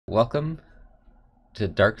Welcome to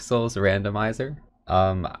Dark Souls Randomizer.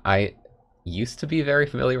 I used to be very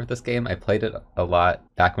familiar with this game. I played it a lot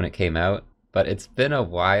back when it came out, but it's been a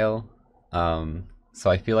while, so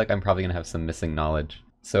I feel like I'm probably gonna have some missing knowledge.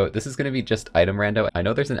 So this is gonna be just item rando. I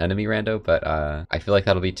know there's an enemy rando, but I feel like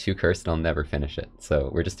that'll be too cursed and I'll never finish it. So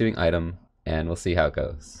we're just doing item, and we'll see how it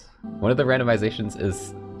goes. One of the randomizations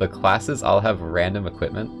is the classes all have random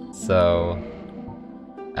equipment, so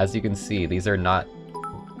as you can see, these are not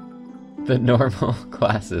the normal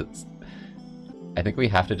classes. I think we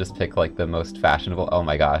have to just pick like the most fashionable. Oh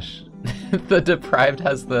my gosh. The deprived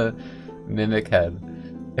has the mimic head.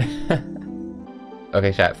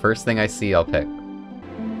 Okay, chat, first thing I see, I'll pick.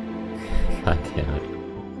 God damn it.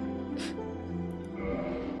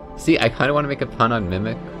 See, I kind of want to make a pun on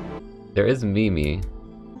mimic. There is Mimi.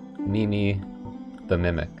 Mimi the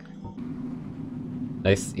mimic.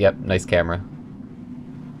 Nice, yep, nice camera.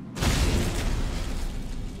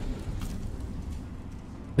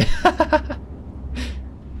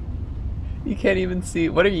 You can't even see.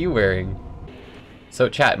 What are you wearing? So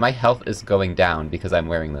chat, my health is going down because I'm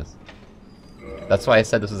wearing this. That's why I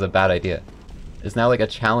said this was a bad idea. It's now like a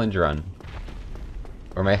challenge run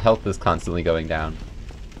where my health is constantly going down.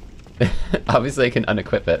 Obviously I can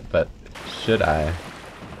unequip it, but should I?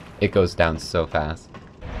 It goes down so fast.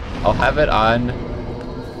 I'll have it on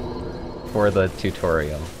for the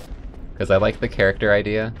tutorial because I like the character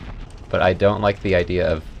idea, but I don't like the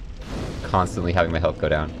idea of constantly having my health go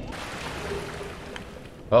down.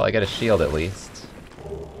 Well, I get a shield at least.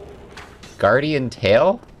 Guardian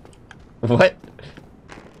tail? What?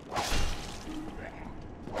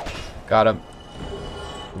 Got him.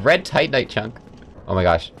 Red Titanite chunk. Oh my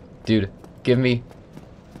gosh. Dude, give me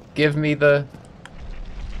the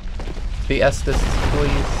Estus,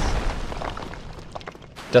 please.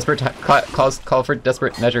 Desperate call for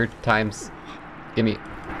desperate measure times. Gimme.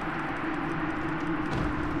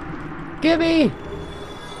 Gimme!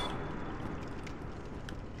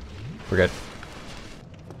 We're good.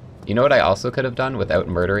 You know what I also could have done without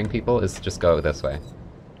murdering people is just go this way.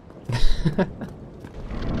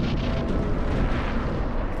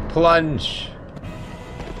 Plunge!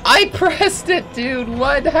 I pressed it, dude!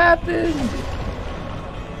 What happened?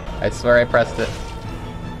 I swear I pressed it.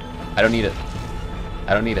 I don't need it.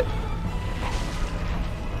 I don't need it.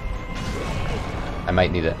 I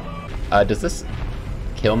might need it. Does this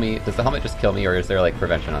kill me? Does the helmet just kill me, or is there like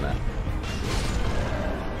prevention on that?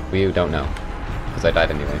 We don't know, because I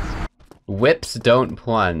died anyways. Whips don't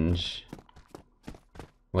plunge.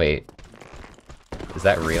 Wait. Is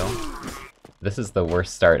that real? This is the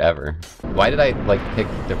worst start ever. Why did I, like, pick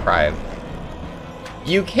deprived?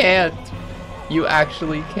 You can't! You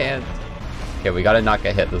actually can't! Okay, we gotta not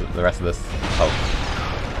get hit the rest of this. Oh.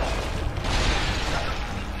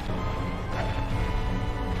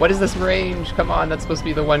 What is this range? Come on, that's supposed to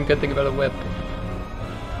be the one good thing about a whip.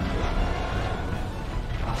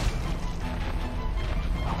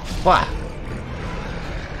 Wah!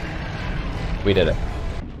 We did it.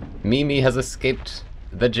 Mimi has escaped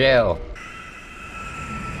the jail.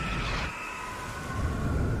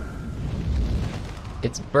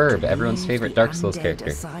 It's Burb, everyone's favorite Dark Souls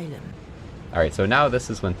character. Alright, so now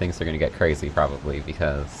this is when things are gonna get crazy, probably,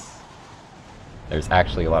 because there's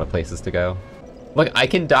actually a lot of places to go. Look, I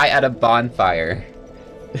can die at a bonfire.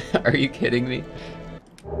 Are you kidding me?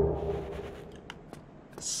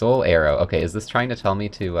 Soul arrow. Okay, is this trying to tell me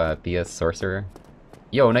to be a sorcerer?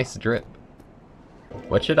 Yo, nice drip.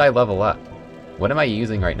 What should I level up? What am I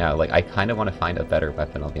using right now? Like, I kind of want to find a better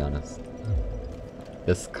weapon, I'll be honest.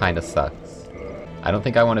 This kind of sucks. I don't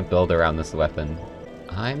think I want to build around this weapon.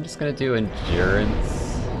 I'm just gonna do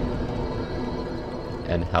endurance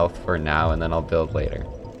and health for now, and then I'll build later.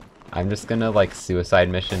 I'm just gonna, like, suicide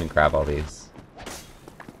mission and grab all these.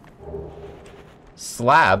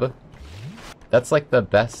 Slab? That's like the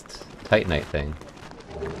best Titanite thing.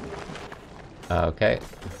 Okay.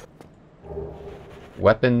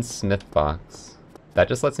 Weapon smith box. That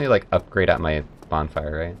just lets me like upgrade at my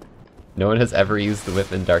bonfire, right? No one has ever used the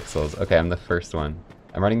whip in Dark Souls. Okay, I'm the first one.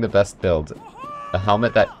 I'm running the best build. A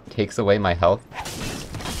helmet that takes away my health,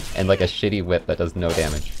 and like a shitty whip that does no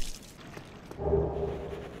damage.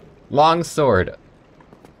 Long sword.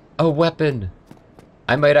 A weapon!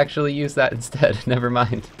 I might actually use that instead. Never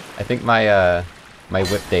mind. I think my my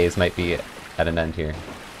whip days might be at an end here.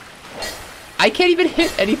 I can't even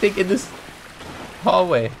hit anything in this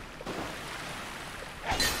hallway.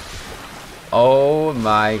 Oh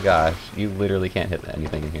my gosh, you literally can't hit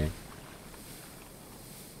anything in here.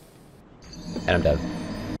 And I'm dead.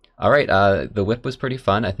 Alright, the whip was pretty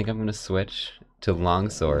fun. I think I'm gonna switch to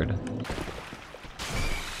longsword.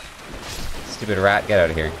 stupid rat, get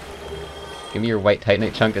out of here. Give me your white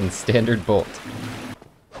Titanite chunk and standard bolt.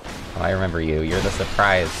 Oh, I remember you. You're the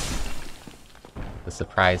surprise. The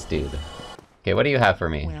surprise dude. Okay, what do you have for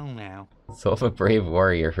me? Well, now. Soul of a Brave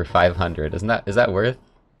Warrior for 500. Is that worth?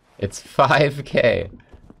 It's 5k.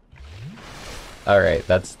 Alright,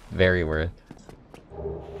 that's very worth.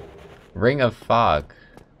 Ring of Fog.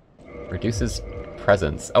 Reduces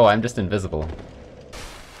presence. Oh, I'm just invisible.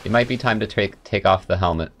 It might be time to take off the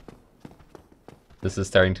helmet. This is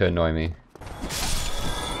starting to annoy me.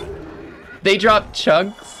 They drop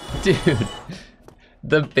chunks? Dude.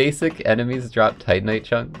 The basic enemies drop Titanite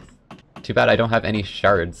chunks? Too bad I don't have any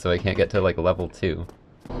shards, so I can't get to, like, level 2.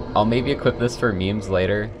 I'll maybe equip this for memes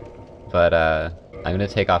later, but, I'm gonna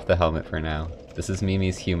take off the helmet for now. This is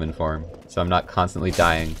Mimi's human form, so I'm not constantly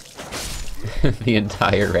dying the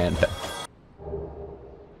entire rando.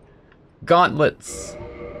 Gauntlets!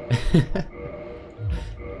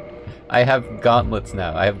 I have gauntlets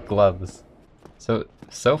now. I have gloves.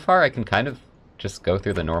 So far I can kind of just go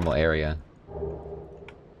through the normal area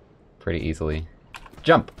pretty easily.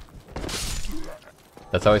 Jump!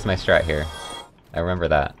 That's always my strat here. I remember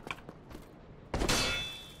that.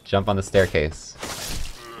 Jump on the staircase.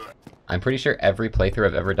 I'm pretty sure every playthrough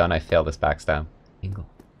I've ever done I fail this backstab. Angle.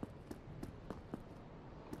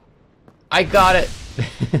 I got it!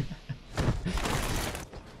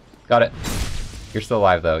 Got it. You're still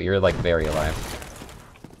alive though. You're like very alive.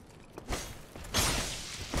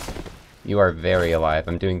 You are very alive.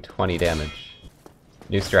 I'm doing 20 damage.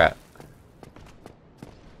 New strat.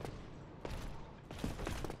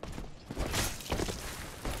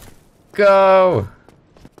 Go!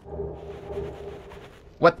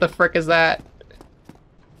 What the frick is that?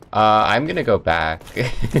 I'm gonna go back.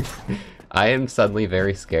 I am suddenly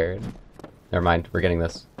very scared. Never mind, we're getting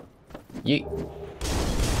this. Yeet.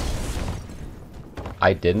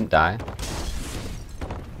 I didn't die.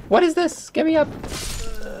 What is this? Get me up!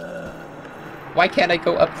 Why can't I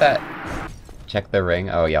go up that? Check the ring.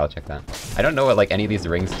 Oh yeah, I'll check that. I don't know what like any of these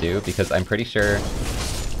rings do because I'm pretty sure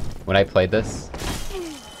when I played this,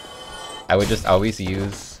 I would just always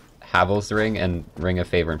use Havel's ring and Ring of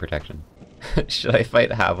Favor and Protection. Should I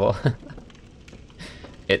fight Havel?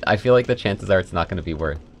 I feel like the chances are it's not going to be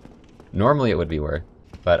worth. Normally it would be worth,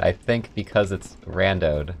 but I think because it's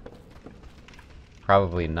randoed,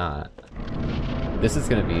 probably not. This is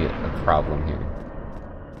going to be a problem here.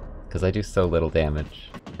 Because I do so little damage.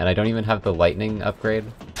 And I don't even have the lightning upgrade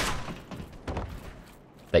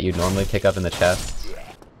that you'd normally pick up in the chest.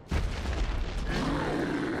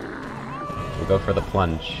 We'll go for the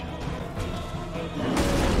plunge.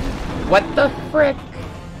 What the frick?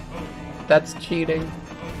 That's cheating.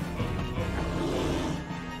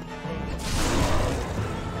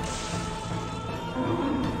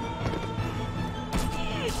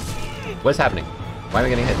 What's happening? Why am I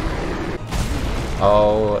getting hit?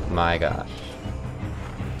 Oh my gosh.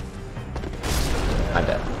 I'm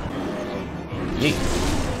dead. Yeet.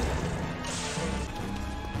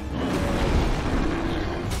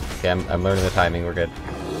 Okay, I'm learning the timing, we're good.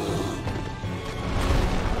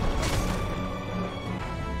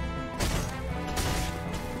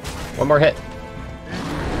 One more hit.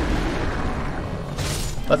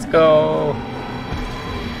 Let's go!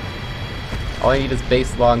 All I need is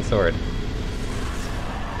base longsword.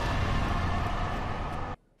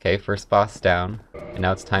 Okay, first boss down. And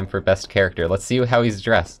now it's time for best character. Let's see how he's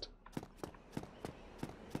dressed.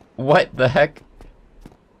 What the heck?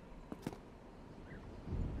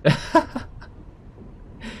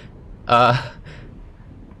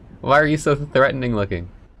 Why are you so threatening looking?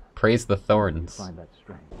 Praise the thorns.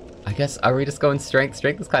 I guess, are we just going strength?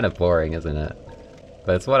 Strength is kind of boring, isn't it?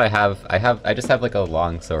 But it's what I have. I just have like a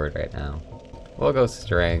long sword right now. We'll go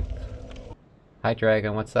strength. Hi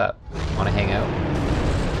Dragon, what's up? Wanna hang out?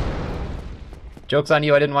 Joke's on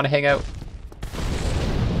you, I didn't want to hang out.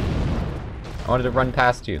 I wanted to run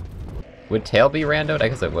past you. Would tail be randoed? I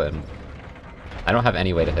guess it would. I don't have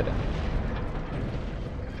any way to hit it.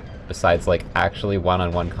 Besides like actually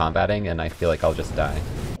one-on-one combating, and I feel like I'll just die.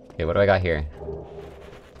 Okay, what do I got here?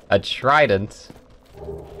 A trident.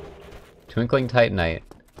 Twinkling Titanite.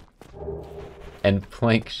 And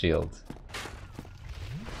plank shield.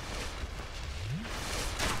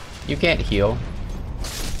 You can't heal.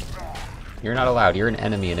 You're not allowed. You're an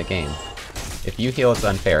enemy in a game. If you heal, it's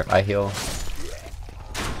unfair. If I heal,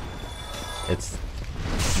 it's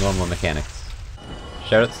normal mechanics.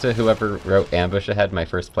 Shoutouts to whoever wrote Ambush Ahead my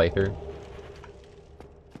first playthrough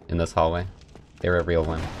in this hallway. They were a real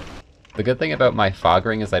one. The good thing about my fog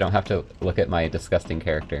ring is I don't have to look at my disgusting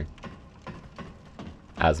character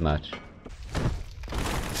as much.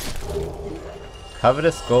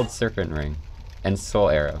 Covetous Gold Serpent Ring. And soul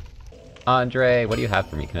arrow. Andre, what do you have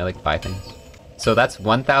for me? Can I like buy things? So that's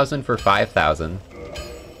 1,000 for 5,000.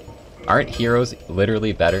 Aren't heroes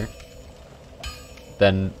literally better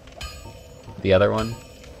than the other one?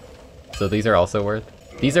 So these are also worth.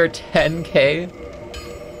 These are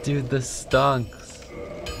 10k? Dude, the stonks.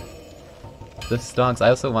 The stonks. I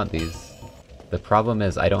also want these. The problem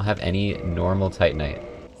is I don't have any normal Titanite,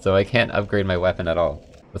 so I can't upgrade my weapon at all.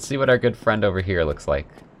 Let's see what our good friend over here looks like.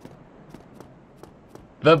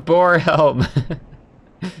 The boar helm!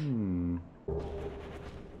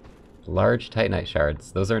 Large Titanite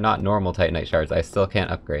shards. Those are not normal Titanite shards. I still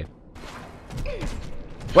can't upgrade.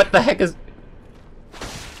 What the heck is...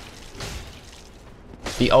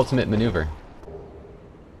 The ultimate maneuver.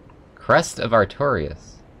 Crest of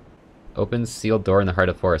Artorias. Opens sealed door in the heart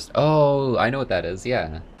of forest. Oh, I know what that is,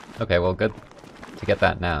 yeah. Okay, well good to get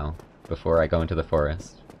that now, before I go into the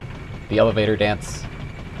forest. The elevator dance.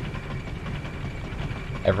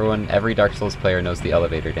 Every Dark Souls player knows the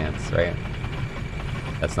elevator dance, right?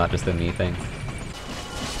 That's not just a me thing.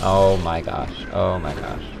 Oh my gosh, oh my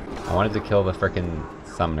gosh. I wanted to kill the frickin'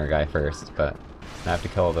 summoner guy first, but I have to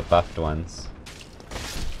kill all the buffed ones.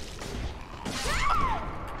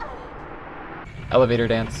 Elevator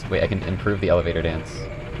dance. Wait, I can improve the elevator dance.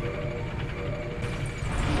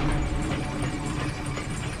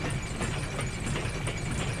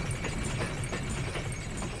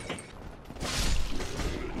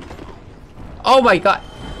 Oh my god!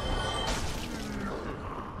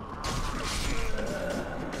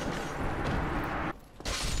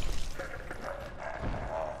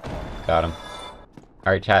 Got him.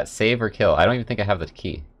 Alright chat, save or kill. I don't even think I have the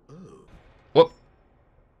key. Whoop!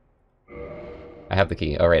 I have the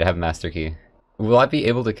key. Oh right, I have master key. Will I be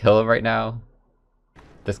able to kill him right now?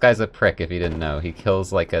 This guy's a prick if you didn't know. He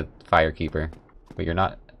kills like a firekeeper. Wait, you're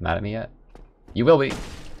not mad at me yet? You will be!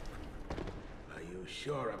 Are you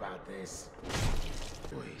sure about this?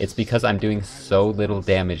 It's because I'm doing so little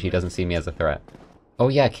damage he doesn't see me as a threat. Oh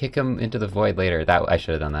yeah, kick him into the void later. That I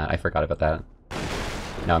should have done that. I forgot about that.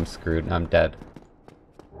 Now I'm screwed. Now I'm dead.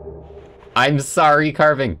 I'm sorry,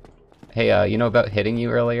 Carving! Hey, you know about hitting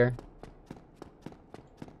you earlier?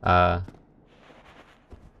 I'm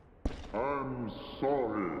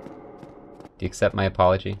sorry. Do you accept my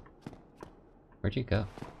apology? Where'd you go?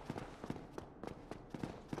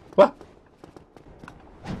 What?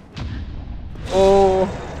 Oh!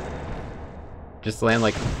 Just land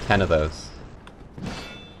like 10 of those.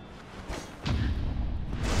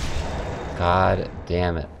 God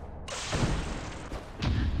damn it.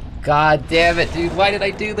 God damn it, dude! Why did I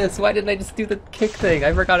do this? Why didn't I just do the kick thing?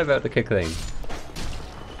 I forgot about the kick thing.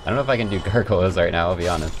 I don't know if I can do gargoyles right now, I'll be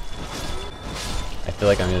honest. I feel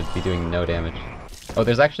like I'm gonna be doing no damage. Oh,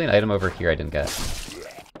 there's actually an item over here I didn't get.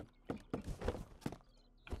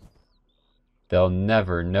 They'll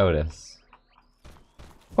never notice.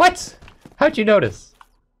 What? How'd you notice?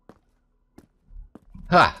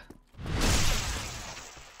 Ha!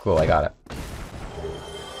 Cool, I got it.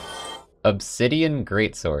 Obsidian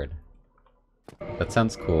Greatsword. That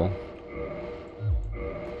sounds cool.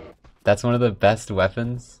 That's one of the best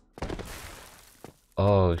weapons.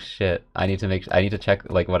 Oh shit. I need to check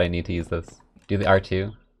like what I need to use this. Do the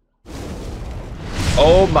R2.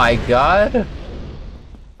 Oh my god!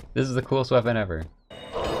 This is the coolest weapon ever.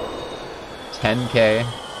 10k.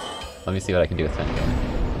 Let me see what I can do with 10k.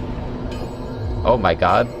 Oh my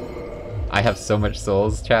god. I have so much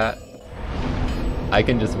souls, chat. I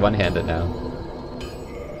can just one-hand it now.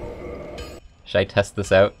 Should I test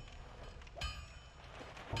this out?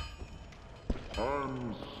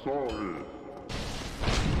 I'm sorry.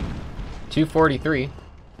 243.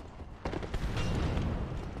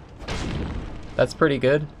 That's pretty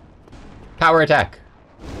good. Power attack!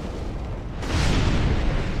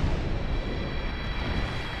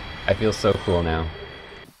 I feel so cool now.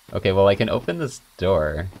 Okay, well I can open this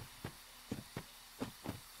door.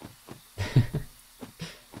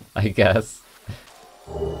 I guess.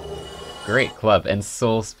 Great club and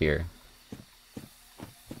soul spear.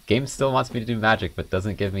 Game still wants me to do magic, but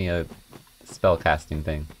doesn't give me a spell casting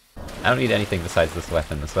thing. I don't need anything besides this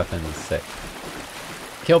weapon. This weapon is sick.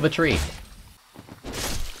 Kill the tree!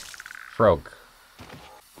 Frog.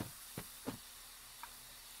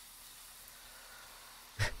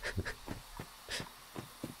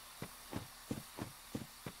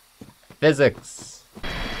 Physics!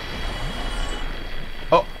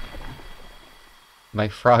 Oh! My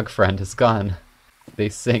frog friend is gone. They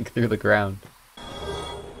sink through the ground.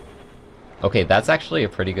 Okay, that's actually a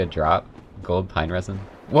pretty good drop. Gold pine resin.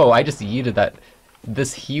 Whoa, I just yeeted that.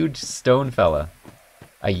 This huge stone fella.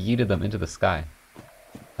 I yeeted them into the sky.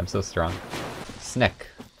 I'm so strong. Snick.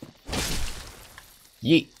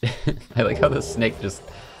 Yeet! I like how the snake just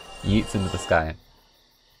yeets into the sky.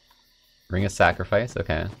 Ring of Sacrifice,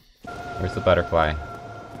 okay. Where's the butterfly?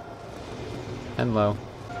 Hello.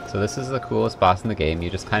 So this is the coolest boss in the game. You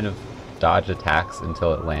just kind of dodge attacks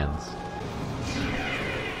until it lands.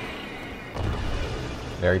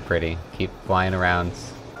 Very pretty. Keep flying around.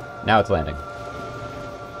 Now it's landing.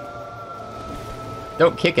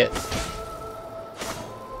 Don't kick it!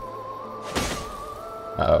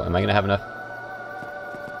 Uh-oh, am I gonna have enough?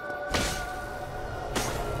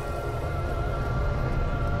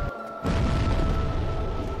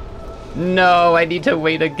 No, I need to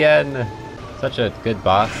wait again! Such a good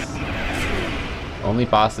boss. Only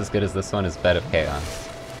boss as good as this one is Bed of Chaos.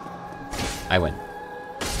 I win.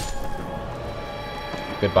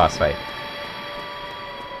 Good boss fight.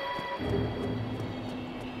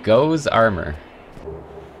 Go's armor.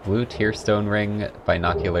 Blue tearstone ring,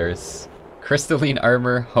 binoculars, crystalline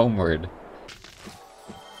armor, homeward.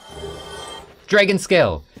 Dragon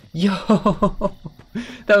scale! Yo!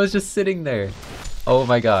 That was just sitting there. Oh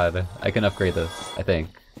my god. I can upgrade this, I think.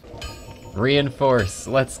 Reinforce,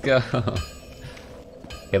 let's go.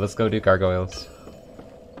 Okay, let's go do gargoyles.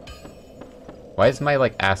 Why is my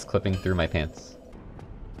like ass clipping through my pants?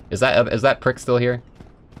 Is that prick still here?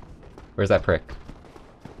 Where's that prick?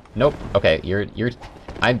 Nope. Okay, you're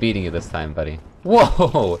I'm beating you this time, buddy.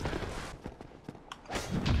 Whoa!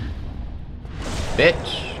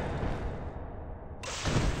 Bitch!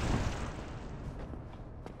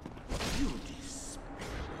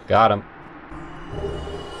 Got him.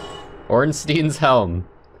 Ornstein's helm.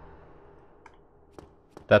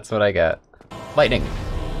 That's what I get. Lightning!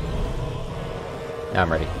 Now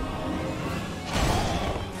I'm ready.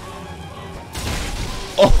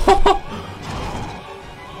 Oh!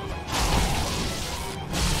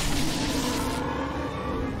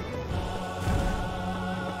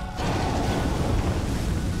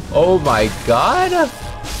 Oh my god!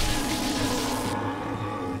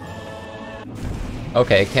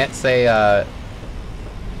 Okay, can't say,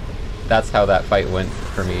 that's how that fight went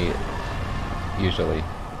for me, usually.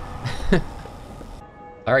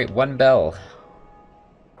 Alright, one bell.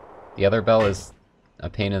 The other bell is a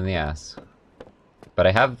pain in the ass. But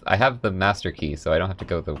I have the master key, so I don't have to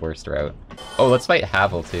go the worst route. Oh, let's fight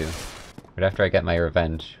Havel too. Right after I get my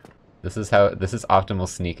revenge. This is optimal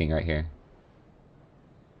sneaking right here.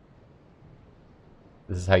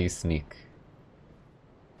 This is how you sneak.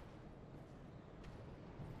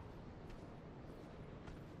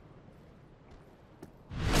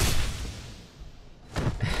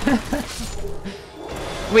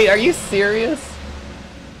 Wait, are you serious?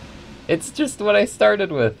 It's just what I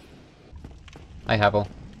started with. Hi, Havel.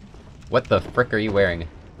 What the frick are you wearing?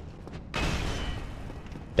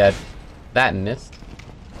 Dead. That missed.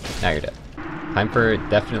 Now you're dead. Time for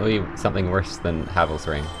definitely something worse than Havel's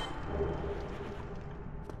ring.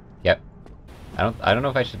 Yep. I don't know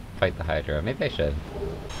if I should fight the Hydra. Maybe I should.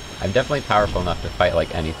 I'm definitely powerful enough to fight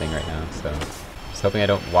like anything right now, so just hoping I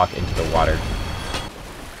don't walk into the water.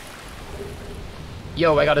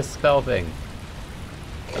 Yo, I got a spell thing.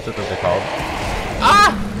 That's what those are called.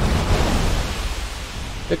 Ah!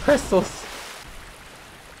 The crystals.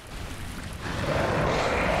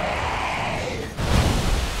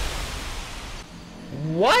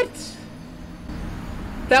 What?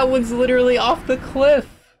 That one's literally off the cliff.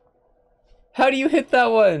 How do you hit that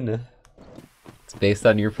one? It's based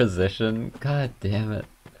on your position. God damn it.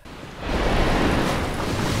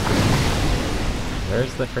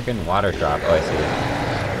 Where's the freaking water drop? Oh, I see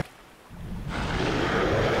it.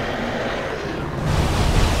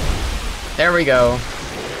 There we go.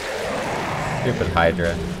 Stupid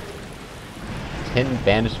Hydra. 10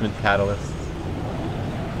 banishment catalysts.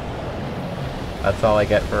 That's all I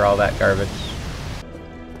get for all that garbage.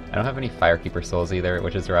 I don't have any Firekeeper souls either,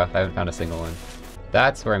 which is rough. I haven't found a single one.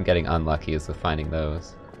 That's where I'm getting unlucky, is with finding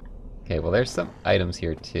those. Okay, well there's some items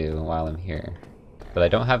here too while I'm here. But I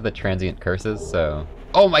don't have the transient curses, so...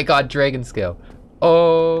 Oh my god, dragon scale!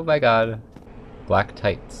 Oh my god. Black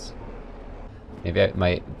tights. Maybe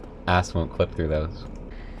my ass won't clip through those.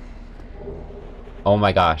 Oh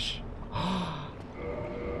my gosh.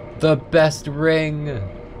 The best ring!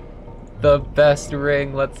 The best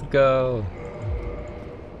ring, let's go!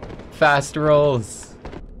 Fast rolls!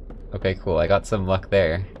 Okay, cool, I got some luck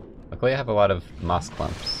there. Luckily I have a lot of moss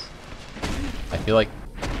clumps. I feel like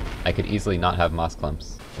I could easily not have moss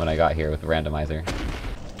clumps when I got here with randomizer.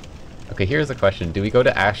 Okay, here's a question. Do we go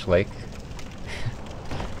to Ash Lake?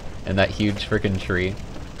 And that huge freaking tree?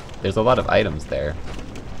 There's a lot of items there.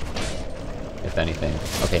 If anything.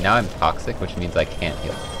 Okay, now I'm toxic, which means I can't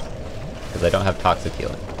heal. Because I don't have toxic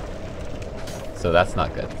healing. So that's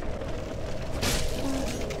not good.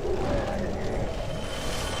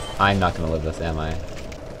 I'm not gonna live this, am I?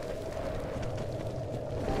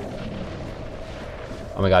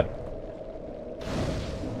 Oh my god.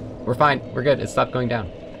 We're fine. We're good. It stopped going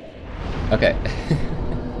down. Okay.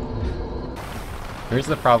 Here's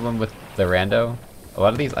the problem with the rando. A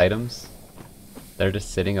lot of these items that are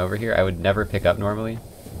just sitting over here, I would never pick up normally.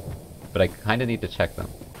 But I kinda need to check them.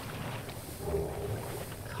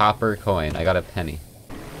 Copper coin. I got a penny.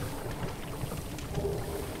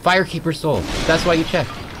 Firekeeper soul! That's why you check!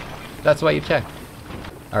 That's why you check!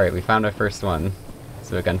 Alright, we found our first one.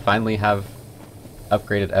 So we can finally have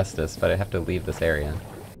upgraded Estus, but I have to leave this area.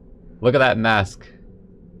 Look at that mask!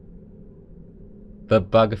 The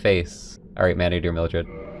bug face. Alright, Man-Eater Mildred.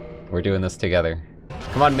 We're doing this together.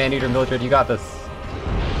 Come on, Man-Eater Mildred, you got this!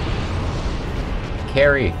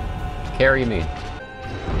 Carry! Carry me!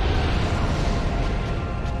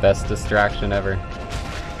 Best distraction ever.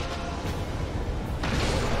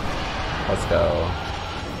 Let's go.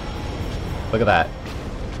 Look at that.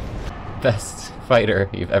 Best fighter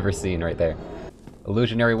you've ever seen right there.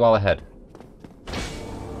 Illusionary wall ahead.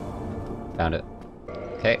 Found it.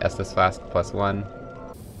 Okay, Estus Flask +1.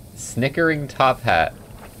 Snickering top hat.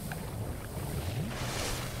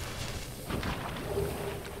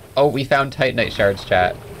 Oh, we found Titanite shards,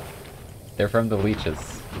 chat. They're from the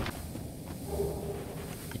leeches.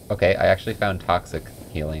 Okay, I actually found toxic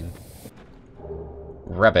healing.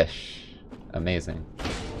 Rubbish. Amazing.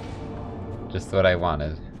 Just what I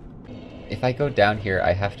wanted. If I go down here,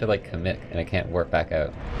 I have to like commit and I can't warp back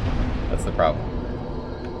out. That's the problem.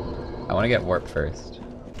 I want to get warped first.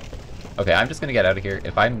 Okay, I'm just gonna get out of here.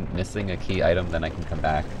 If I'm missing a key item, then I can come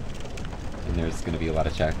back. And there's gonna be a lot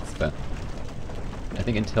of checks, but I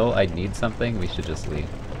think until I need something, we should just leave.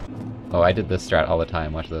 Oh, I did this strat all the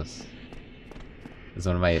time. Watch this. This is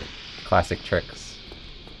one of my classic tricks.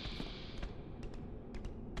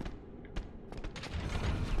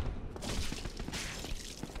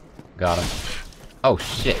 Got him. Oh,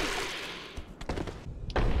 shit.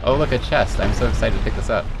 Oh, look, a chest. I'm so excited to pick this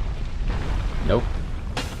up. Nope.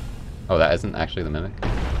 Oh, that isn't actually the mimic?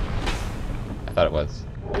 I thought it was.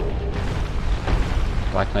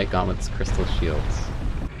 Black Knight Gauntlets, Crystal Shields.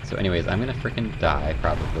 So anyways, I'm gonna frickin' die,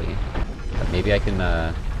 probably. But maybe I can,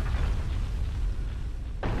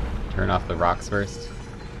 turn off the rocks first.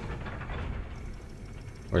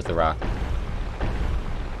 Where's the rock?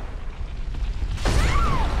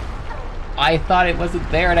 I thought it wasn't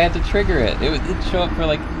there and I had to trigger it. It didn't show up for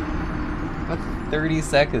like, what, 30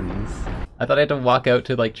 seconds. I thought I had to walk out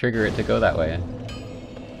to like trigger it to go that way.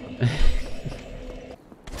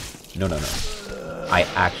 No. I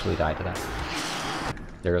actually died to that.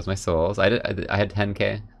 There goes my souls. I had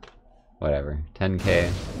 10k. Whatever. 10k.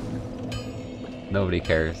 Nobody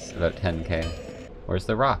cares about 10k. Where's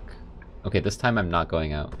the rock? Okay, this time I'm not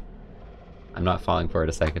going out. I'm not falling for it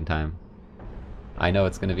a second time. I know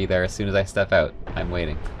it's gonna be there as soon as I step out. I'm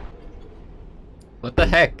waiting. What the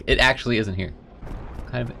heck? It actually isn't here.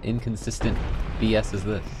 What kind of inconsistent BS is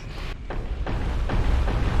this?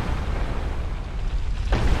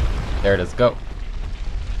 There it is, go!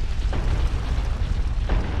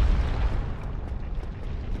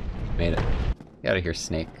 Made it. Get out of here,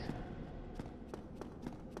 snake.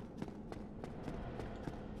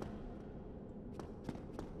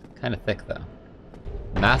 Kinda thick, though.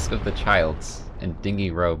 Mask of the Childs and Dingy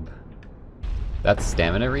Robe. That's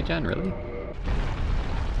stamina regen, really?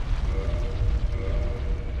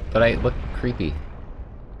 But I look creepy.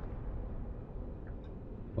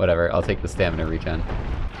 Whatever, I'll take the stamina regen.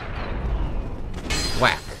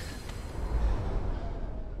 Whack!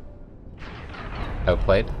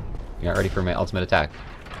 Outplayed? You're not ready for my ultimate attack.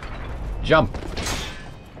 Jump!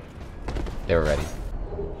 They were ready.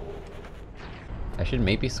 I should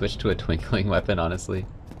maybe switch to a twinkling weapon, honestly.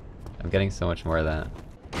 I'm getting so much more of that.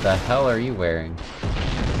 The hell are you wearing?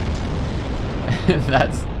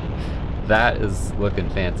 That is looking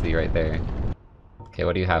fancy right there. Okay,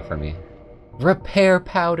 what do you have for me? Repair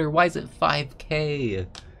powder! Why is it 5k?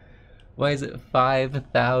 Why is it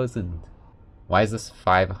 5,000? Why is this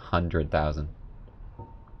 500,000?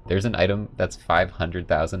 There's an item that's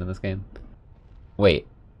 500,000 in this game? Wait,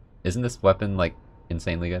 isn't this weapon like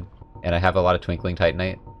insanely good? And I have a lot of Twinkling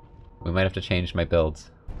Titanite. We might have to change my builds.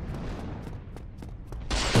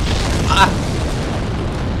 Ah!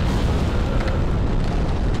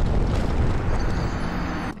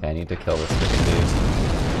 Okay, I need to kill this freaking dude.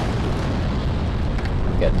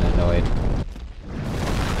 I'm getting annoyed.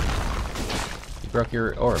 You broke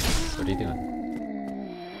your orbs. What are you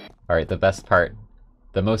doing? Alright, the best part.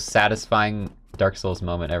 The most satisfying Dark Souls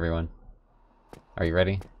moment, everyone. Are you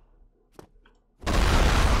ready?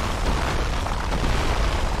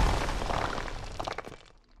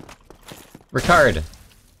 Ricard!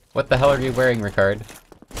 What the hell are you wearing, Ricard?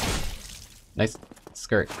 Nice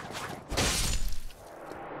skirt.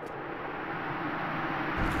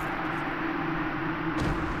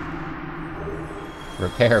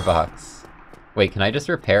 Repair box. Wait, can I just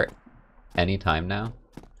repair any time now?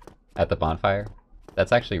 At the bonfire?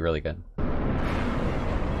 That's actually really good.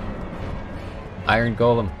 Iron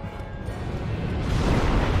Golem.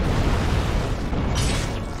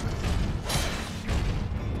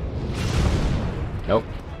 Nope.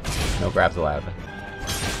 No grabs allowed.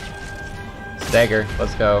 Stagger,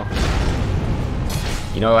 let's go.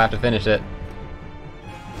 You know I have to finish it.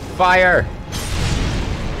 Fire!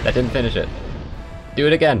 That didn't finish it. Do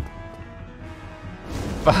it again.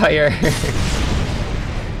 Fire!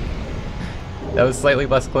 That was slightly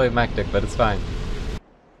less climactic, but it's fine.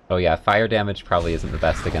 Oh yeah, fire damage probably isn't the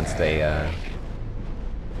best against a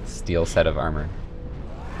steel set of armor.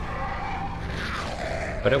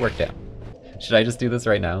 But it worked out. Should I just do this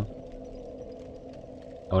right now?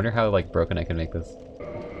 I wonder how like broken I can make this.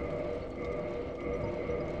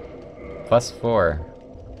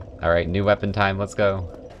 +4. Alright, new weapon time, let's go.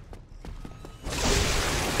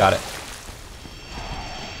 Got it.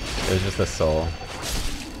 There's just a soul.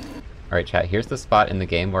 Alright chat, here's the spot in the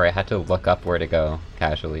game where I had to look up where to go,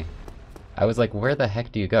 casually. I was like, where the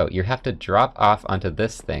heck do you go? You have to drop off onto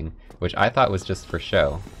this thing, which I thought was just for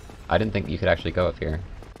show. I didn't think you could actually go up here.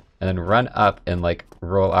 And then run up and like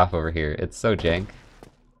roll off over here. It's so jank.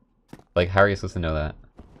 Like, how are you supposed to know that?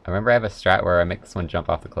 I remember I have a strat where I make this one jump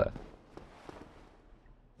off the cliff.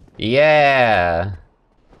 Yeah!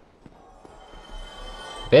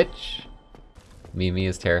 Bitch! Mimi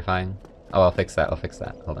is terrifying. Oh, I'll fix that, I'll fix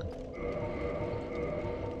that. Hold on.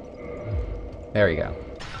 There we go.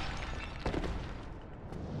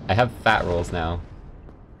 I have fat rolls now.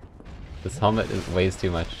 This helmet weighs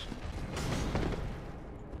too much.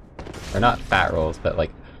 Or not fat rolls, but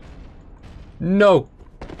like... No!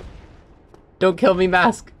 Don't kill me,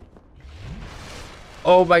 mask!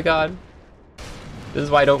 Oh my god. This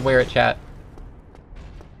is why I don't wear it, chat.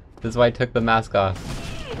 This is why I took the mask off.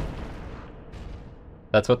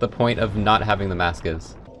 That's what the point of not having the mask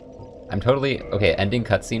is. I'm totally... Okay, ending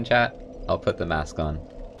cutscene, chat. I'll put the mask on.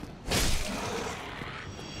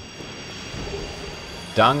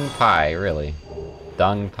 Dung pie, really.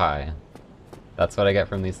 Dung pie. That's what I get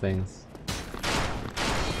from these things.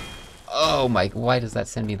 Oh my... Why does that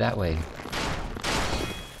send me that way?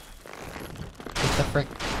 What the frick?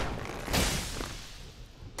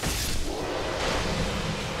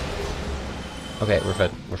 Okay, we're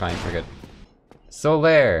good. We're fine. We're good.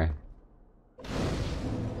 Solaire!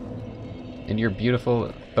 In your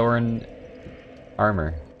beautiful thorn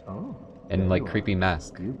armor. Oh, and like creepy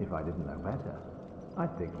mask. If I didn't know better,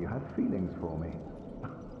 I'd think you had feelings for me.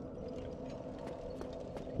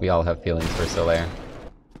 We all have feelings for Solaire.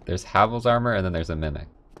 There's Havel's armor and then there's a mimic.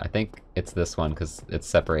 I think it's this one because it's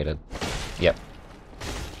separated. Yep.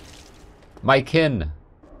 My kin!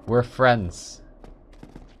 We're friends.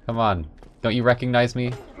 Come on. Don't you recognize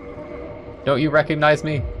me? Don't you recognize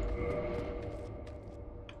me?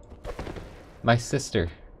 My sister.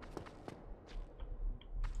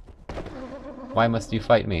 Why must you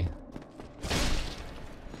fight me?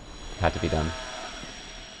 Had to be done.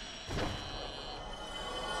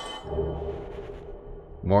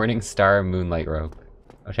 Morning Star Moonlight Robe.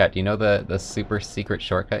 Oh chat, do you know the super secret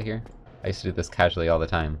shortcut here? I used to do this casually all the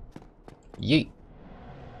time. Yeet!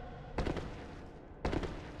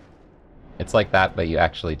 It's like that, but you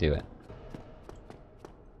actually do it.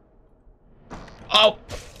 Oh!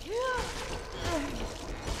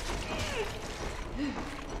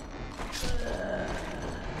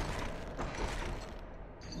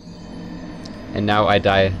 And now I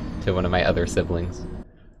die to one of my other siblings.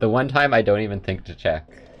 The one time I don't even think to check.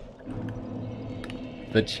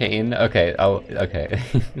 The chain? Okay, okay.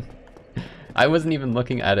 I wasn't even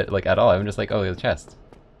looking at it like at all. I'm just like, oh, the chest.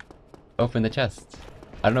 Open the chest.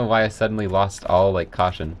 I don't know why I suddenly lost all like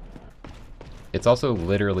caution. It's also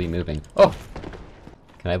literally moving. Oh!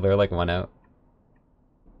 Can I lure like one out?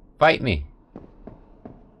 Fight me!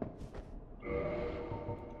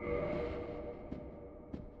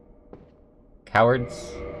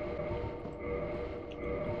 Cowards.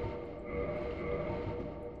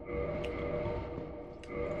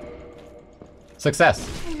 Success!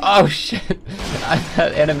 Oh shit!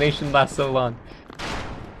 That animation lasts so long.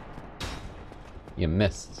 You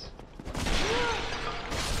missed.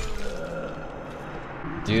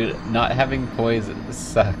 Dude, not having poise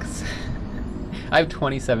sucks. I have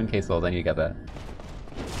 27k souls, I need to get that.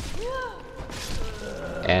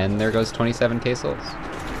 And there goes 27k souls.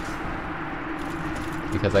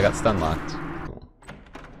 Because I got stun locked. Cool.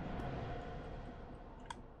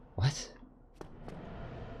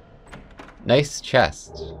 Nice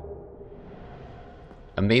chest.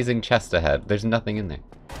 Amazing chest ahead. There's nothing in there.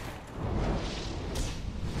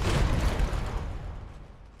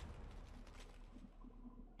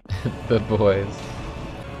 The boys.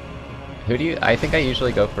 Who do you... I think I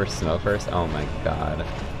usually go for snow first. Oh my god.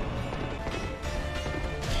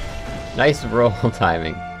 Nice roll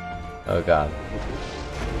timing. Oh god.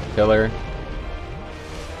 Killer.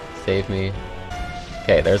 Save me.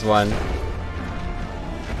 Okay, there's one.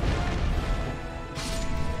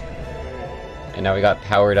 And now we got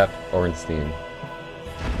powered up Ornstein.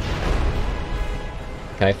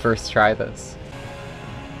 Can I first try this?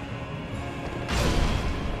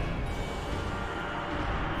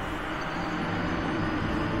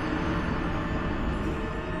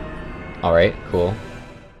 Alright, cool.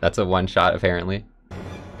 That's a one shot apparently.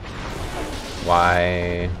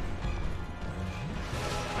 Why?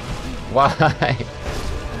 Why?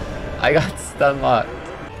 I got stun locked.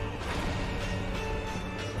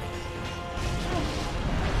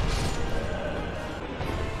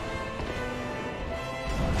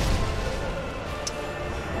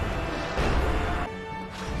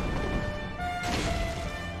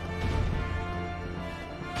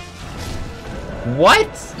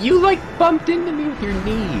 What? You like bumped into me with your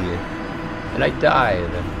knee and I died.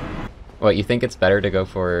 What, you think it's better to go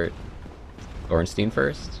for Ornstein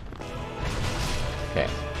first? Okay.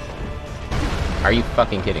 Are you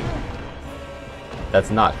fucking kidding me? That's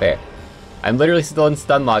not fair. I'm literally still in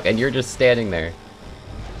stun lock and you're just standing there.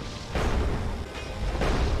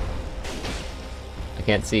 I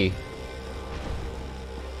can't see.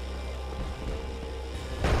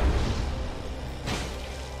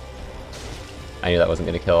 I knew that wasn't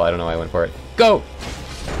gonna kill, I don't know why I went for it. Go!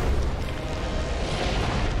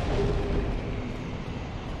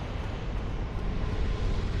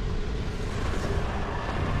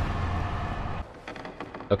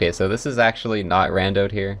 Okay, so this is actually not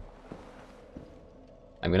randoed here.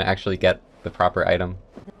 I'm gonna actually get the proper item.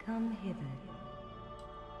 Come hither.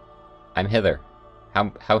 I'm hither.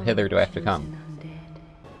 How hither do I have to come?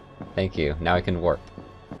 Thank you, now I can warp.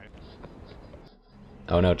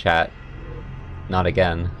 Oh no, chat. Not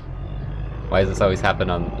again. Why does this always happen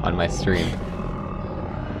on my stream?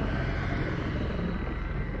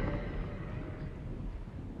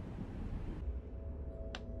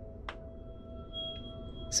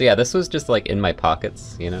 So yeah, this was just like in my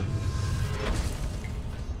pockets, you know?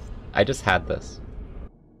 I just had this.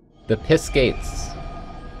 The piss gates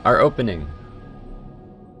are opening.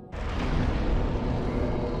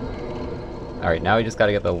 Alright, now we just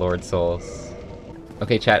gotta get the Lord Souls.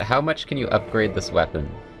 Okay, chat, how much can you upgrade this weapon?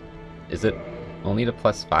 Is it only to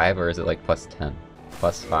 +5 or is it like +10?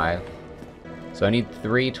 +5. So I need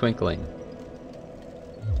 3 twinkling.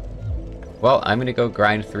 Well, I'm gonna go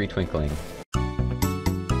grind 3 twinkling.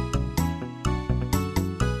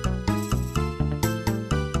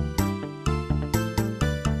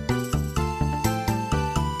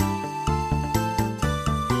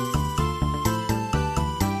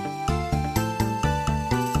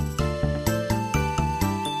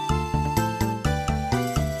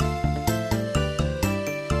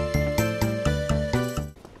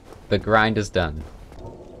 The grind is done.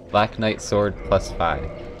 Black Knight Sword +5.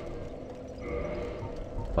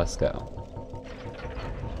 Let's go.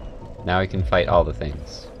 Now we can fight all the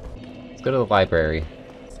things. Let's go to the library.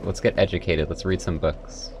 Let's get educated. Let's read some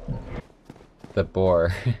books. The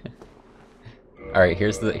boar. Alright,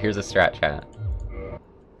 here's a strat chat.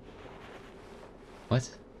 What?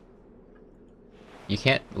 You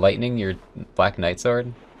can't lightning your Black Knight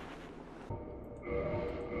Sword?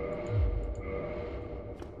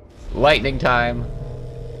 Lightning time!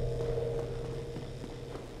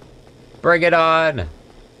 Bring it on!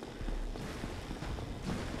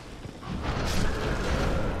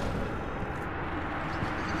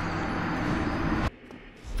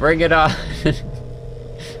 Bring it on!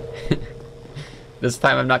 This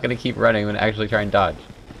time I'm not gonna keep running, I'm gonna actually try and dodge.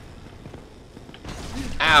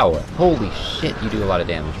 Ow! Holy shit, you do a lot of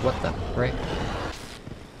damage. What the frick?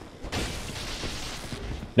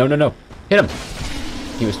 No, no, no! Hit him!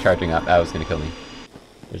 He was charging up. That was gonna kill me.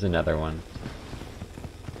 There's another one.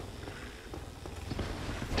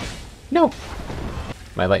 No!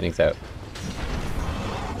 My lightning's out.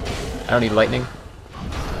 I don't need lightning.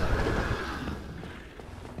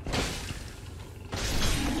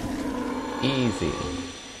 Easy.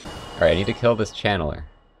 Alright, I need to kill this channeler.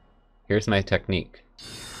 Here's my technique.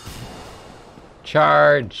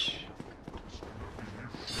 Charge!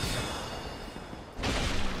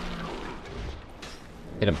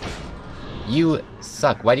 Hit him. You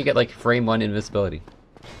suck. Why do you get like frame 1 invisibility?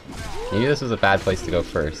 You knew this was a bad place to go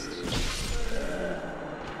first.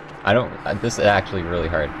 I don't... this is actually really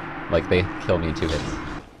hard. Like, they kill me in 2 hits.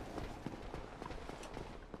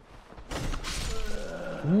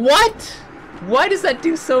 What?! Why does that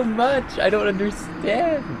do so much? I don't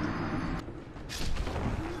understand!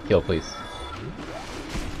 Kill, please.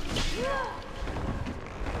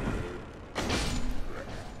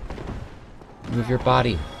 Move your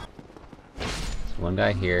body. There's one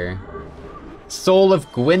guy here. Soul of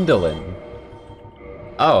Gwendolyn!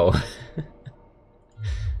 Oh.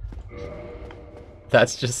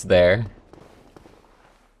 That's just there.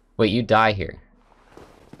 Wait, you die here.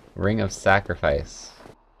 Ring of Sacrifice.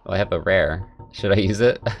 Well, I have a rare. Should I use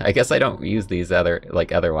it? I guess I don't use these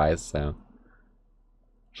otherwise, so...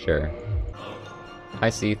 Sure. Hi,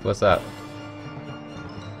 Seath, what's up?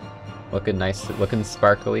 Looking nice, looking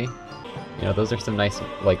sparkly. You know, those are some nice,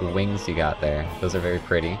 like, wings you got there. Those are very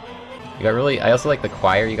pretty. You got really... I also like the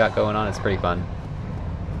choir you got going on, it's pretty fun.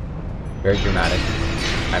 Very dramatic.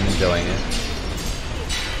 I'm enjoying it.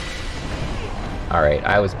 Alright,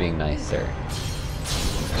 I was being nice, sir.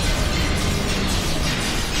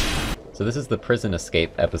 So this is the prison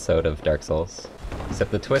escape episode of Dark Souls.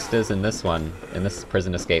 Except the twist is in this one, in this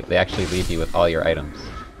prison escape, they actually leave you with all your items.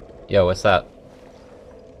 Yo, what's up?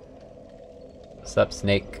 What's up,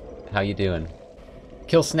 Snake? How you doing?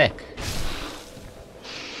 Kill Snake!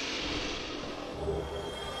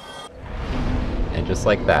 And just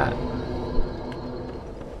like that,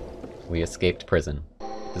 we escaped prison.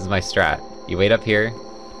 This is my strat. You wait up here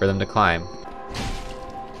for them to climb,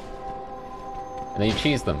 and then you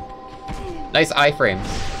cheese them. Nice iframes.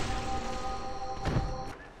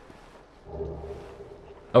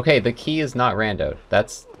 Okay, the key is not randoed.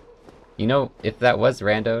 That's... You know, if that was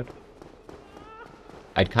randoed,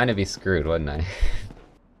 I'd kind of be screwed, wouldn't I?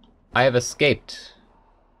 I have escaped.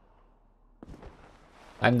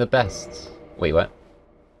 I'm the best. Wait, what?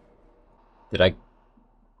 Did I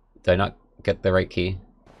not get the right key?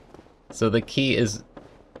 So the key is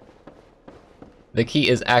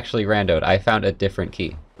actually randoed. I found a different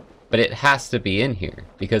key. But it has to be in here,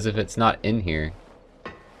 because if it's not in here,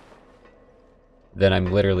 then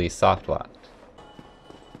I'm literally soft-locked.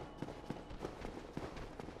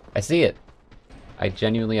 I see it! I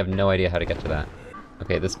genuinely have no idea how to get to that.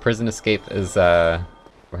 Okay, this prison escape is, we're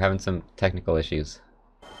having some technical issues.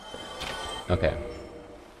 Okay.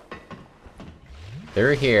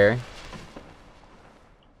 They're here.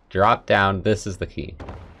 Drop down, this is the key.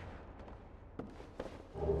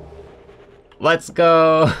 Let's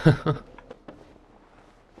go!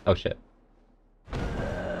 Oh shit.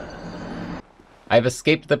 I've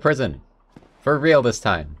escaped the prison. For real this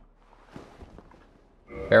time.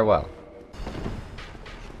 Farewell.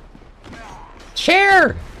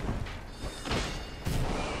 Chair!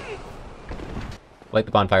 Light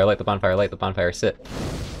the bonfire, light the bonfire, light the bonfire, sit.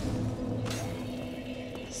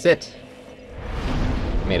 Sit!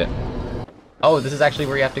 Made it. Oh, this is actually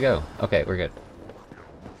where you have to go. Okay, we're good.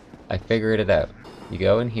 I figured it out. You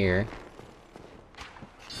go in here,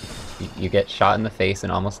 you get shot in the face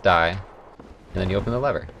and almost die, and then you open the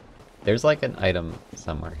lever. There's like an item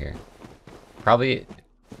somewhere here. Probably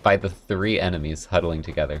by the 3 enemies huddling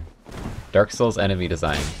together. Dark Souls enemy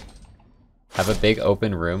design. Have a big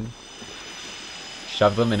open room,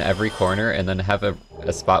 shove them in every corner, and then have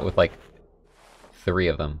a spot with like 3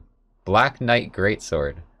 of them. Black Knight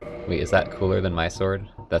Greatsword. Wait, is that cooler than my sword?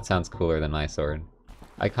 That sounds cooler than my sword.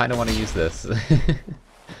 I kind of want to use this.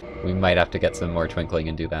 We might have to get some more twinkling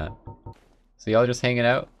and do that. So y'all just hanging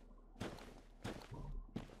out?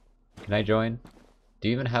 Can I join? Do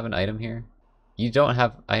you even have an item here? You don't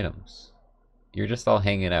have items. You're just all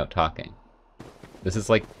hanging out talking. This is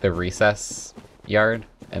like the recess yard,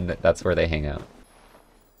 and that's where they hang out.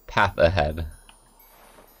 Path ahead.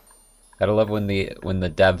 Gotta love when the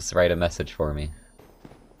devs write a message for me.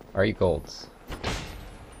 Are you golds?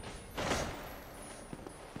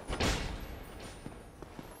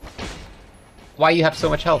 Why you have so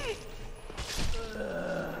much health?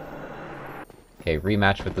 Okay,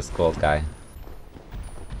 rematch with this gold guy.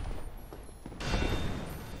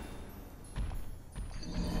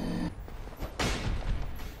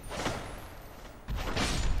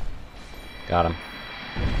 Got him.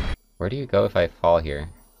 Where do you go if I fall here?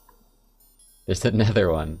 There's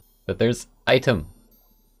another one, but there's item.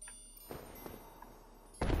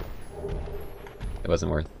 It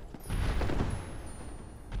wasn't worth.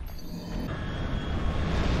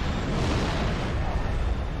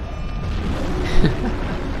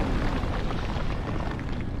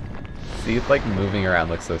 See, it's like moving around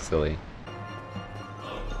looks so silly.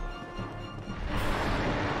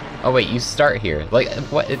 Oh wait, you start here. Like,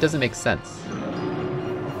 what? It doesn't make sense.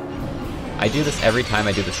 I do this every time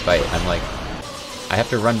I do this fight. I'm like, I have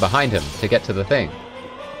to run behind him to get to the thing.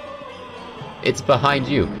 It's behind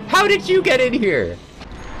you. How did you get in here?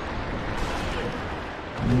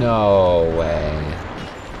 No way.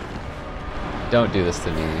 Don't do this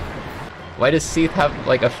to me. Why does Seath have,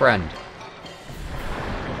 like, a friend?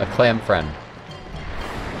 A clam friend.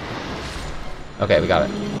 Okay, we got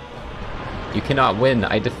it. You cannot win.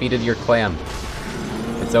 I defeated your clam.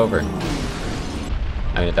 It's over.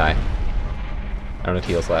 I'm gonna die. I don't have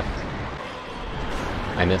heals left.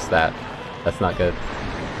 I missed that. That's not good.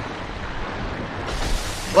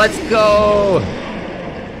 Let's go!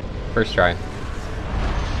 First try.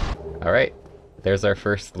 Alright. There's our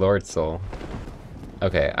first Lord Soul.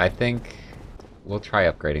 Okay, I think we'll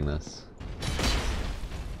try upgrading this.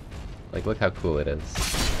 Like, look how cool it is.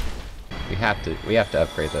 We have to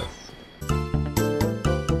upgrade this.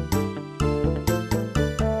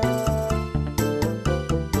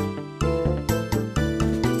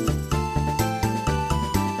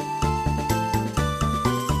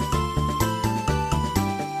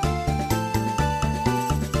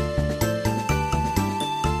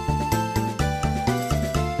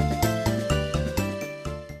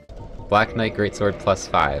 Black Knight Greatsword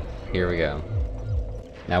 +5. Here we go.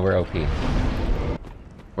 Now we're OP.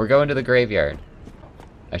 We're going to the graveyard.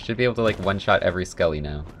 I should be able to, like, one-shot every Skelly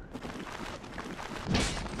now.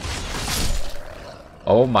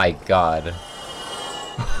 Oh my god.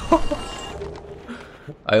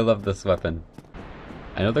 I love this weapon.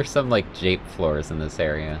 I know there's some, like, jape floors in this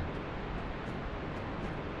area.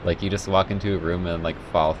 Like, you just walk into a room and, like,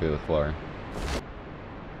 fall through the floor.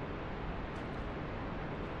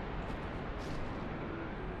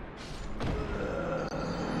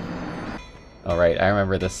 Alright, I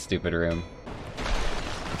remember this stupid room.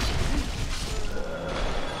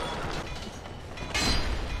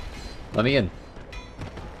 Let me in!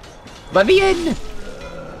 Let me in!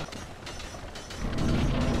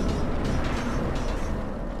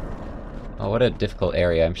 Oh, what a difficult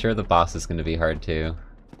area. I'm sure the boss is gonna be hard too.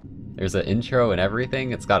 There's an intro and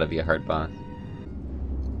everything, it's gotta be a hard boss.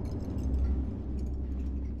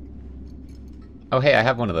 Oh hey, I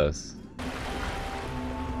have one of those.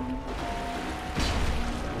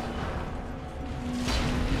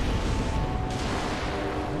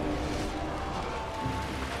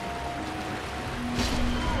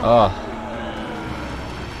 Oh,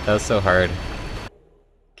 that was so hard.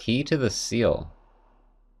 Key to the seal.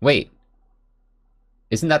 Wait,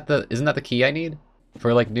 isn't that the key I need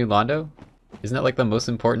for, like, New Londo? Isn't that, like, the most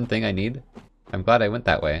important thing I need? I'm glad I went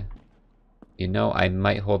that way. You know, I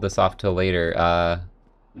might hold this off till later. I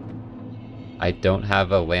don't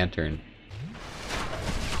have a lantern.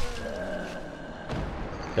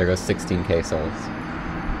 There goes 16k souls.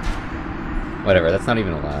 Whatever, that's not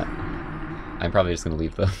even a lot. I'm probably just gonna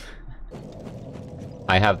leave them.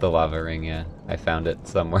 I have the lava ring, yeah. I found it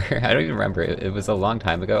somewhere. I don't even remember. It was a long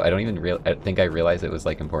time ago. I don't even I think I realized it was,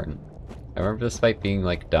 like, important. I remember this fight being,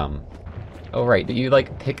 like, dumb. Oh right, you,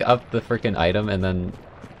 like, pick up the frickin' item and then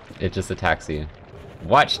it just attacks you.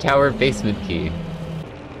 Watchtower basement key.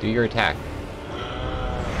 Do your attack.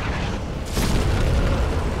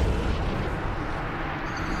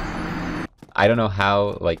 I don't know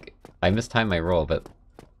how, like, I mistimed my roll, but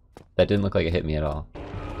that didn't look like it hit me at all.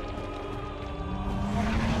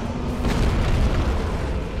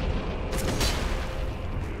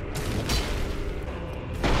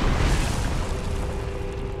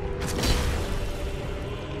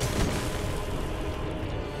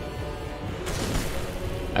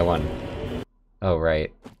 I won. Oh, right.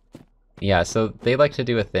 Yeah, so they like to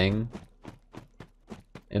do a thing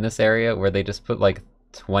in this area where they just put, like,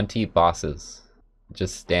 20 bosses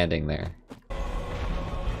just standing there.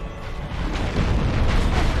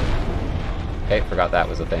 Okay, forgot that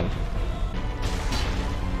was a thing.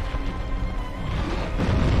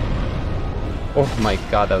 Oh my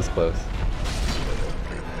god, that was close.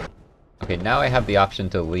 Okay, now I have the option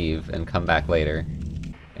to leave and come back later.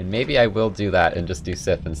 And maybe I will do that and just do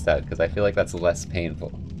Sith instead, because I feel like that's less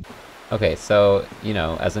painful. Okay, so, you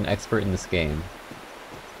know, as an expert in this game,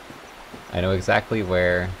 I know exactly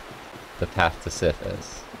where the path to Sith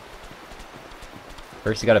is.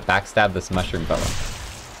 First you gotta backstab this mushroom fella.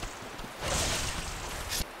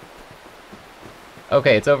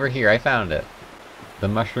 Okay, it's over here, I found it. The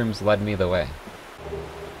mushrooms led me the way.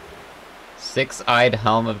 Six-eyed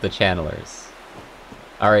Helm of the Channelers.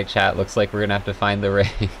 Alright chat, looks like we're gonna have to find the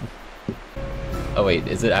ring. Oh wait,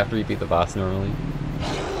 is it after we beat the boss normally?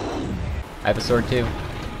 I have a sword too.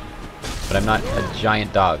 But I'm not a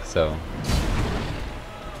giant dog, so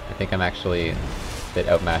I think I'm actually a bit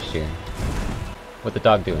outmatched here. What the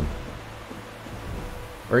dog doing?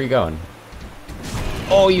 Where are you going?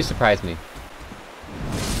 Oh, you surprised me.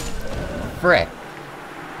 frick?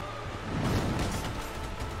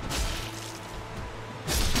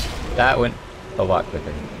 That went a lot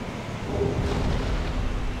quicker.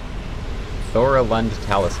 Thoralund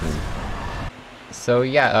Talisman. So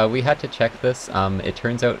yeah, we had to check this. It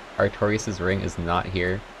turns out Artorias' ring is not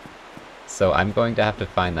here. So I'm going to have to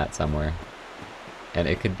find that somewhere. And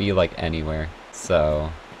it could be like anywhere. So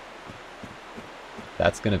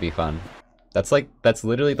that's gonna be fun. That's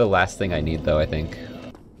literally the last thing I need though, I think.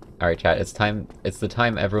 Alright chat, it's time. It's the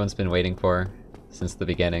time everyone's been waiting for since the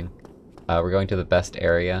beginning. We're going to the best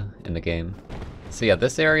area in the game. So yeah,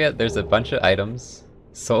 this area, there's a bunch of items.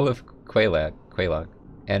 Soul of Quelaag.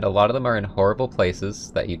 And a lot of them are in horrible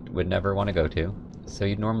places that you would never want to go to. So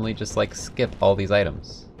you'd normally just like skip all these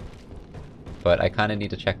items. But I kinda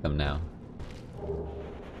need to check them now.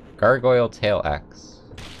 Gargoyle Tail Axe.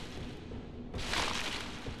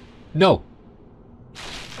 No!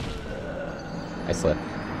 I slipped.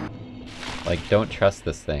 Like, don't trust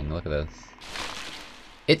this thing. Look at this.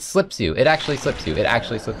 It slips you. It actually slips you. It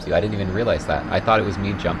actually slips you. I didn't even realize that. I thought it was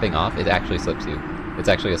me jumping off. It actually slips you. It's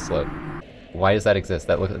actually a slope. Why does that exist?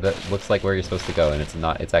 That looks like where you're supposed to go, and it's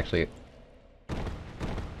not. It's actually...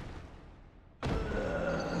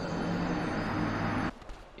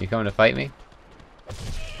 You coming to fight me?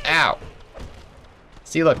 Ow!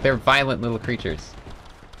 See, look, they're violent little creatures.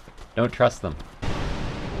 Don't trust them.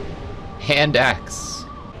 Hand axe!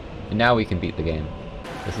 And now we can beat the game.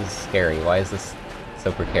 This is scary. Why is this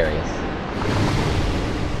so precarious?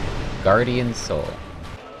 Guardian Soul.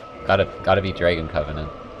 Gotta be Dragon Covenant.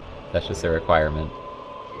 That's just a requirement.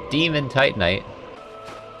 Demon Titanite.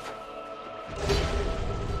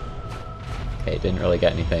 Okay, didn't really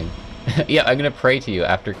get anything. Yeah, I'm gonna pray to you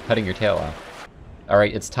after cutting your tail off.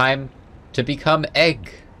 Alright, it's time to become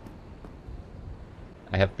egg!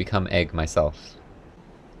 I have become egg myself.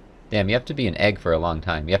 Damn, you have to be an egg for a long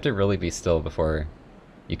time. You have to really be still before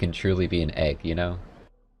you can truly be an egg, you know?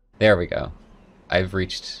 There we go. I've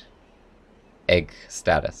reached egg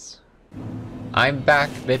status. I'm back,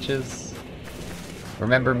 bitches!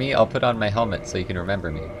 Remember me? I'll put on my helmet so you can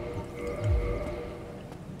remember me.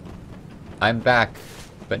 I'm back,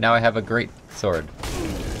 but now I have a great sword.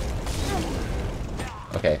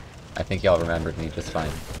 Okay, I think y'all remembered me just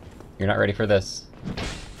fine. You're not ready for this.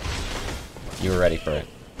 You were ready for it,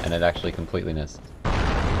 and it actually completely missed.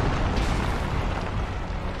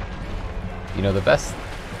 You know, the best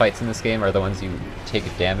fights in this game are the ones you take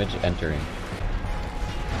damage entering.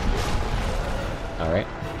 Alright.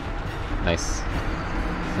 Nice.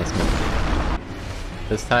 Nice move.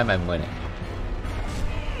 This time I'm winning.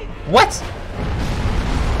 What?!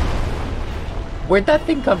 Where'd that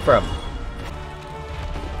thing come from?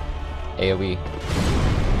 AoE.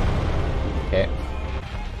 Okay.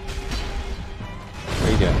 What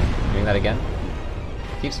are you doing? Doing that again?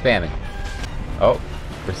 Keep spamming. Oh,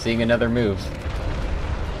 we're seeing another move.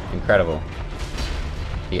 Incredible.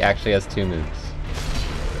 He actually has 2 moves.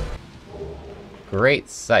 Great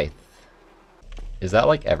Scythe. Is that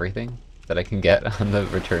like everything that I can get on the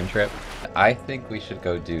return trip? I think we should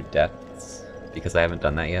go do Depths, because I haven't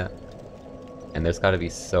done that yet. And there's gotta be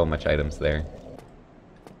so much items there.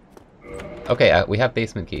 Okay, we have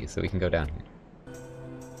basement key, so we can go down here.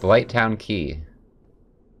 Blighttown Key.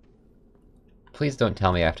 Please don't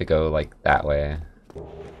tell me I have to go, like, that way.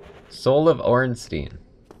 Soul of Ornstein.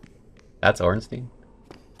 That's Ornstein?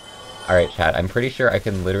 Alright, chat, I'm pretty sure I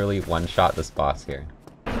can literally one-shot this boss here.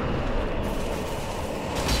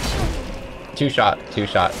 Two shot,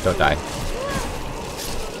 don't die.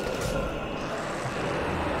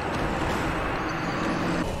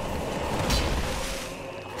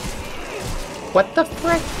 What the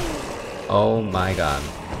frick? Oh my god.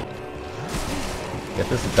 Get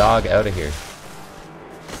this dog out of here.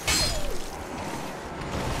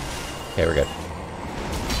 Okay, we're good.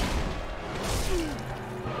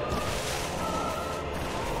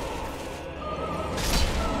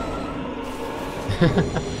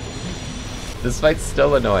 This fight's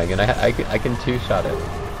still annoying, and I can two-shot it.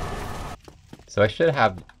 So I should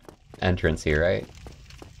have entrance here, right?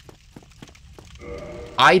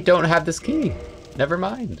 I don't have this key! Never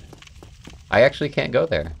mind. I actually can't go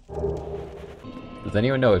there. Does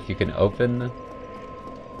anyone know if you can open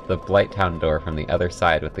the Blighttown door from the other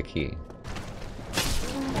side with the key?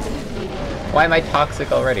 Why am I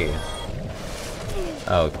toxic already?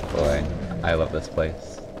 Oh boy, I love this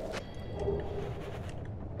place.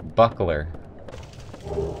 Buckler.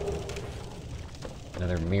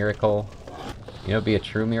 Another miracle. You know, it'd be a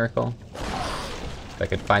true miracle? If I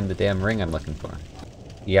could find the damn ring I'm looking for.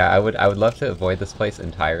 Yeah, I would love to avoid this place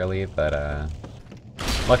entirely, but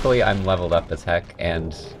luckily I'm leveled up as heck,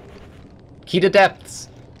 and... Key to Depths!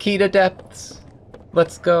 Key to depths!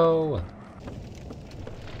 Let's go!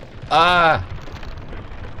 Ah!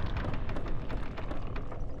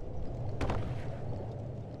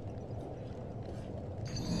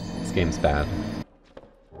 This game's bad.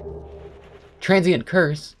 Transient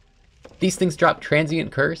curse? These things drop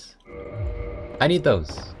transient curse? I need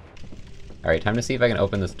those. Alright, time to see if I can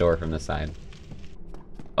open this door from this side.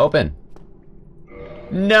 Open!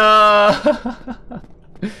 No!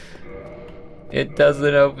 It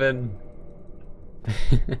doesn't open.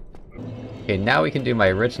 Okay, now we can do my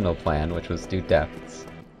original plan, which was do depths.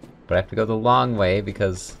 But I have to go the long way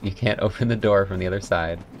because you can't open the door from the other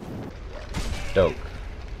side. Doke.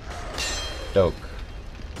 Doke.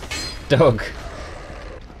 Doke.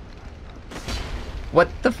 What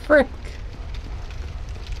the frick?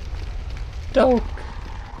 Doke.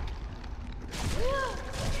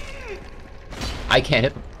 I can't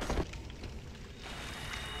hit them.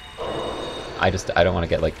 I don't want to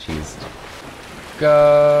get like cheesed.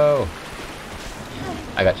 Go!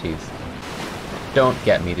 I got cheese. Don't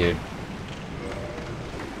get me, dude.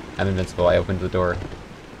 I'm invincible. I opened the door.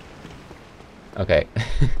 Okay.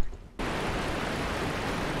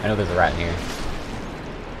 I know there's a rat in here.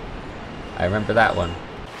 I remember that one.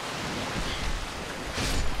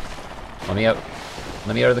 Let me out.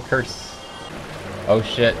 Let me out of the curse. Oh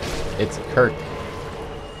shit. It's Kirk.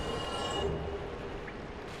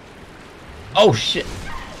 Oh shit!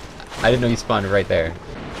 I didn't know you spawned right there.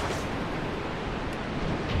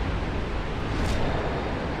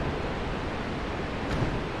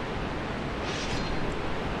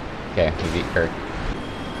 Okay, we beat Kirk.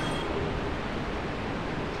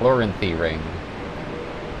 Chloranthy ring.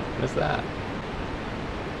 What is that?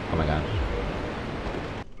 Oh my god.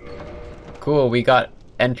 Cool, we got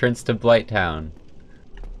entrance to Blighttown.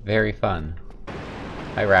 Very fun.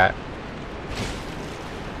 Hi, rat.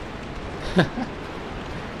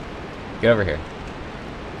 Get over here.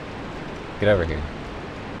 Get over here.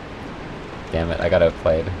 Damn it, I got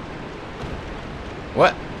outplayed.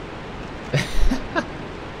 What?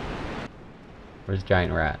 Where's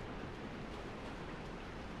Giant Rat?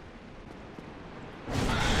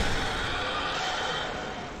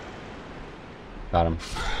 Got him.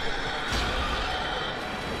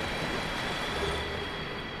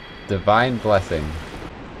 Divine Blessing.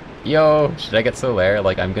 Yo, should I get Solaire?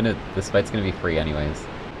 Like, this fight's gonna be free anyways.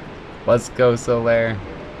 Let's go, Solaire.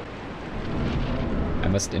 I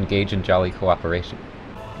must engage in jolly cooperation.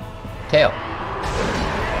 Tail.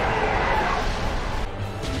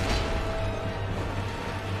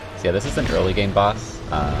 So yeah, this is an early game boss.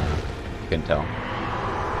 You can tell.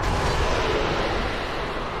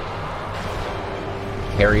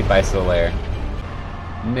 Carried by Solaire.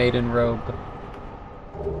 Maiden robe.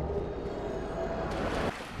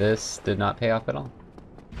 This did not pay off at all.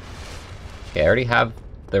 Okay, I already have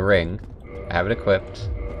the ring. I have it equipped.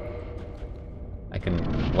 I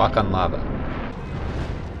can walk on lava.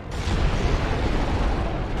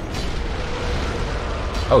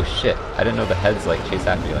 Oh shit, I didn't know the heads like chase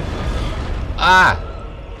after you like that. Ah!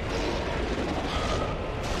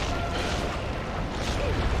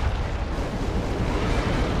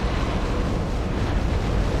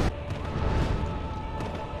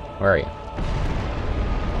 Where are you?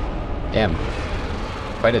 Damn.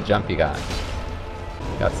 Quite a jump you got.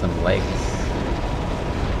 Got some legs.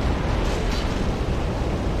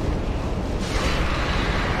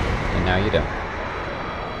 And now you don't.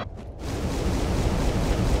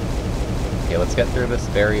 Okay, let's get through this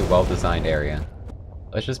very well-designed area.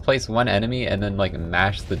 Let's just place one enemy and then like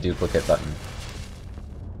mash the duplicate button.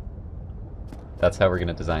 That's how we're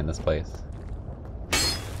gonna design this place.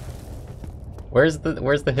 Where's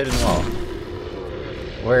the hidden wall?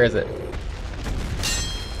 Where is it?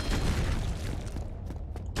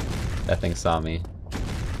 That thing saw me.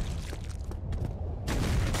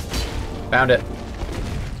 Found it!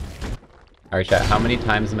 Alright chat, how many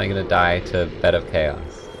times am I gonna die to Bed of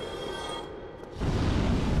Chaos?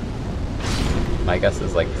 My guess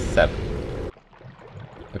is like 7.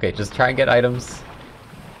 Okay, just try and get items.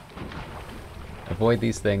 Avoid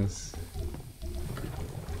these things.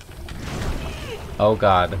 Oh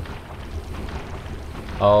god.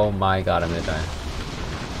 Oh my god, I'm gonna die.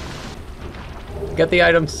 Get the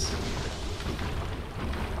items!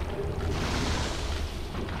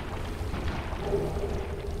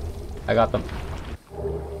 I got them.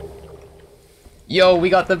 Yo, we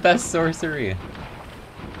got the best sorcery!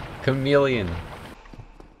 Chameleon.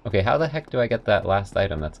 Okay, how the heck do I get that last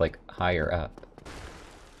item that's like higher up?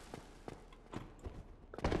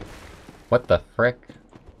 What the frick?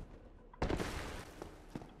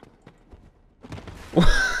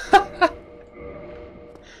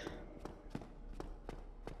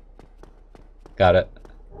 Got it.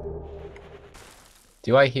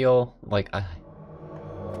 Do I heal, like,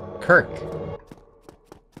 Kirk!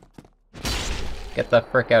 Get the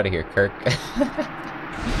frick out of here, Kirk.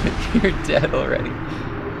 You're dead already.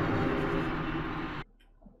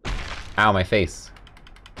 Ow, my face.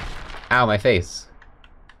 Ow, my face.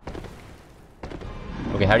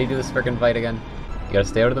 Okay, how do you do this frickin' fight again? You gotta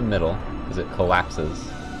stay out of the middle, because it collapses.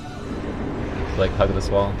 So, like, hug this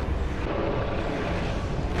wall.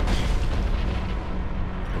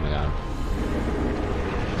 Oh my god.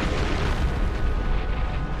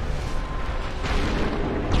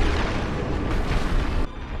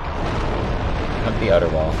 Hug the outer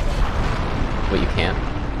wall. Wait, you can't?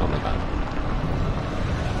 Oh my god.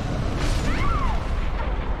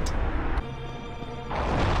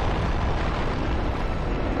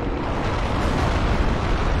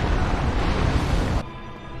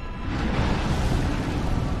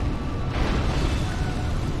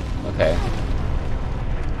 Okay.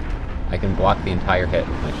 I can block the entire hit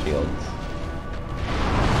with my shields.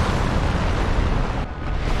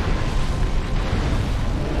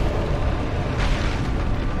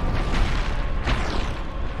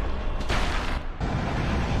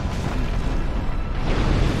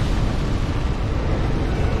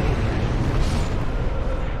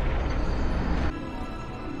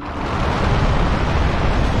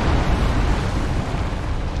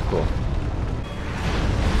 Cool.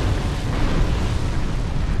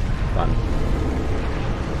 Fun.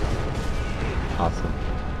 Awesome.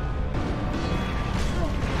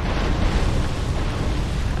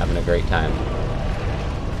 Having a great time.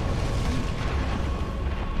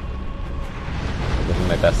 Living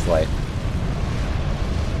my best life.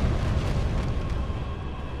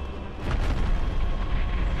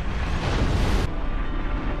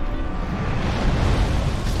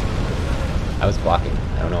 I was blocking.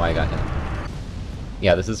 I don't know why I got hit.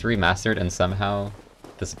 Yeah, this is remastered and somehow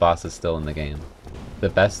this boss is still in the game. The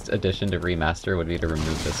best addition to remaster would be to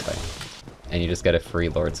remove this fight. And you just get a free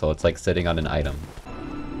Lord Soul. It's like sitting on an item.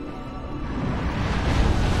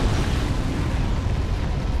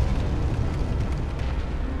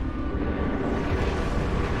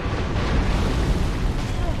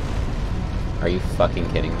 Are you fucking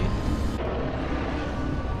kidding me?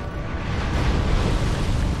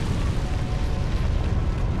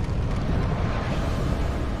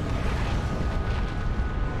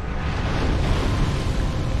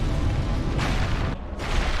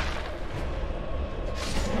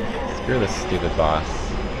 Screw this stupid boss.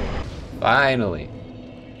 Finally!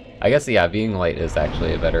 I guess, yeah, being late is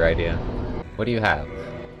actually a better idea. What do you have?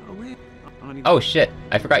 Oh shit!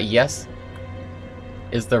 I forgot yes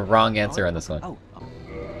is the wrong answer on this one.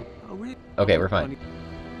 Okay, we're fine.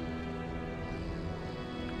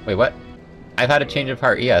 Wait, what? I've had a change of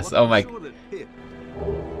heart, yes. Oh my...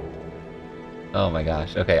 Oh my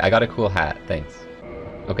gosh. Okay, I got a cool hat, thanks.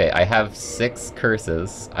 Okay, I have 6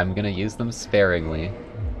 curses. I'm gonna use them sparingly.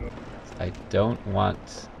 I don't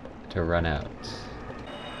want to run out.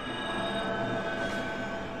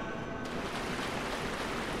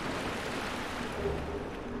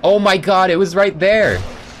 Oh my god, it was right there!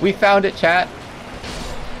 We found it, chat!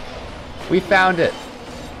 We found it!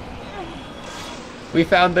 We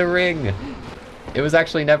found the ring! It was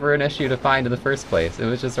actually never an issue to find in the first place. It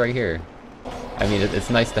was just right here. I mean, it's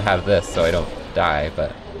nice to have this so I don't die,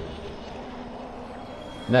 but...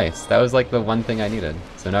 Nice. That was like the one thing I needed.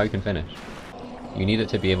 So now we can finish. You need it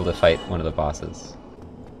to be able to fight one of the bosses.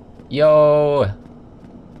 Yo!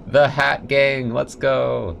 The Hat Gang! Let's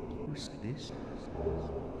go!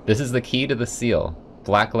 This is the key to the seal.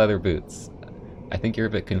 Black leather boots. I think you're a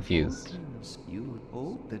bit confused.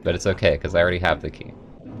 But it's okay, because I already have the key.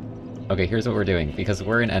 Okay, here's what we're doing, because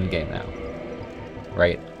we're in endgame now.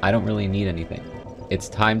 Right? I don't really need anything. It's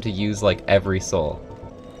time to use, like, every soul.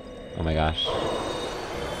 Oh my gosh.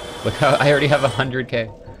 Look how I already have 100k.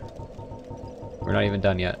 We're not even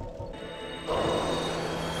done yet.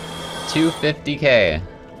 250k.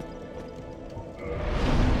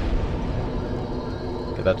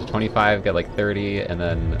 Get that to 25, get like 30, and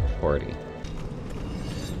then 40.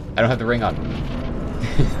 I don't have the ring on.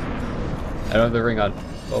 I don't have the ring on.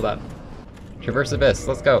 Hold on. Traverse Abyss,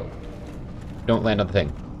 let's go. Don't land on the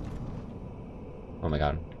thing. Oh my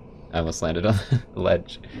god. I almost landed on the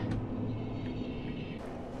ledge.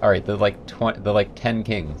 Alright, the like 10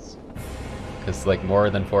 kings. Because like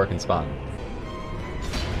more than 4 can spawn.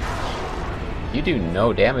 You do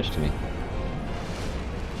no damage to me.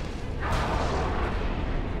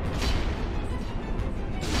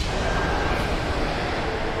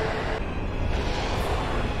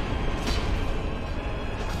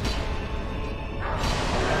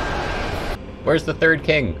 Where's the 3rd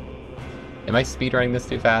king? Am I speedrunning this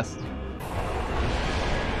too fast?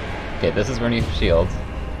 Okay, this is when you shield.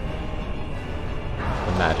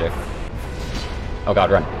 The magic. Oh god,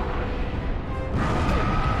 run.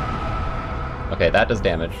 Okay, that does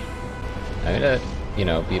damage. I'm gonna, you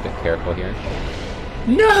know, be a bit careful here.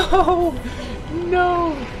 No!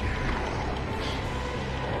 No!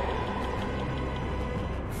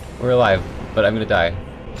 We're alive, but I'm gonna die.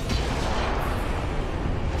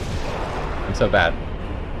 I'm so bad.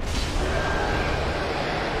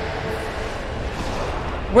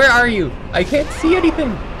 Where are you? I can't see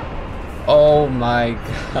anything! Oh my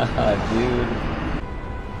god, dude.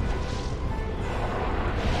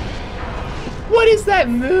 What is that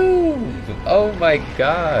move? Oh my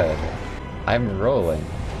god. I'm rolling.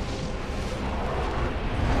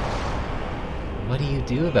 What do you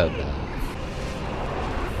do about that?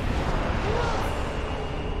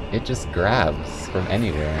 It just grabs from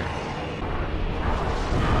anywhere.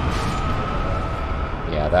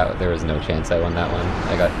 Yeah, there was no chance I won that one.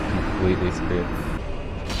 I got completely screwed.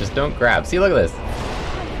 Just don't grab. See, look at this.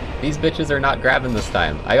 These bitches are not grabbing this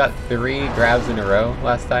time. I got 3 grabs in a row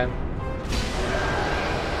last time.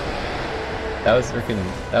 That was a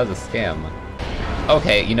scam.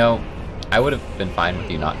 Okay, you know, I would have been fine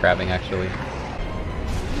with you not grabbing, actually.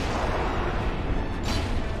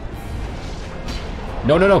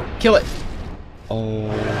 No, no, no! Kill it! Oh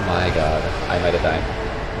my god. I might have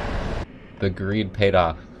died. The greed paid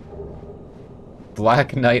off.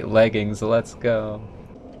 Black Knight leggings, let's go.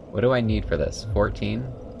 What do I need for this? 14?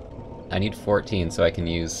 I need 14 so I can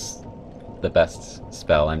use the best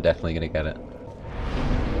spell. I'm definitely gonna get it.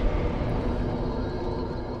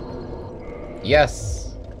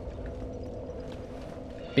 Yes!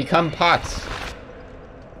 Become pot!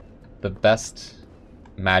 The best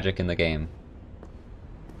magic in the game.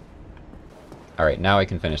 Alright, now I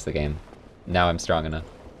can finish the game. Now I'm strong enough.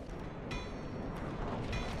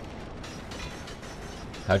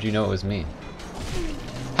 How'd you know it was me?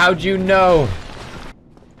 How'd you know?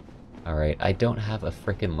 Alright, I don't have a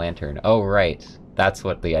frickin' lantern. Oh, right. That's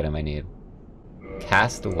what the item I need.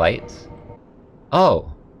 Cast light?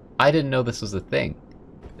 Oh! I didn't know this was a thing.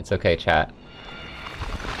 It's okay, chat.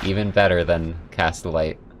 Even better than cast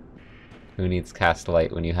light. Who needs cast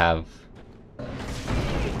light when you have...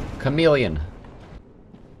 Chameleon!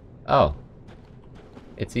 Oh.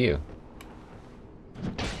 It's you.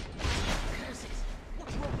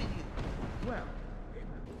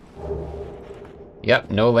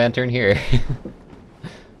 Yep, no lantern here.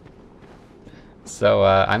 So,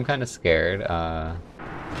 I'm kinda scared. Did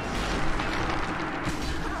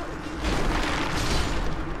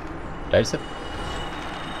I just hit...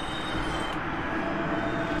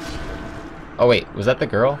 Oh wait, was that the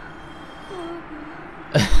girl?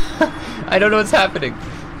 I don't know what's happening.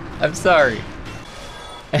 I'm sorry.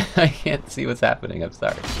 I can't see what's happening, I'm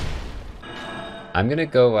sorry. I'm gonna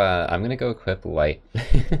go equip light.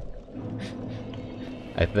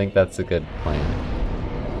 I think that's a good plan.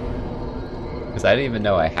 Because I didn't even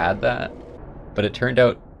know I had that. But it turned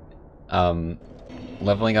out,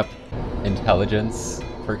 leveling up intelligence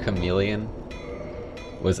for Chameleon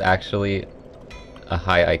was actually a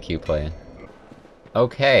high IQ play.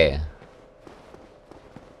 Okay.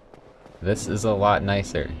 This is a lot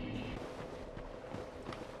nicer.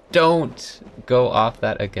 Don't go off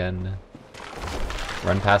that again.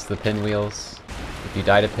 Run past the pinwheels. If you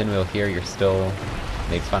die to pinwheel here, you're still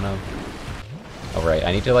made fun of. Alright,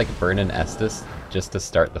 I need to like burn an Estus just to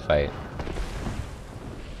start the fight.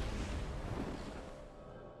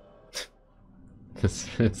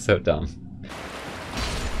 It's so dumb.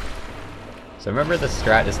 So remember the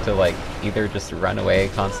strat is to like either just run away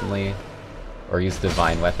constantly or use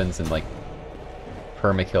divine weapons and like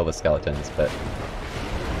perma-kill the skeletons, but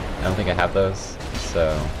I don't think I have those,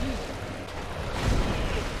 so...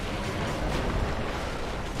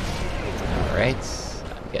 Alright,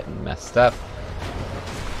 I'm getting messed up.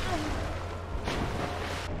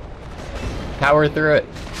 Power through it!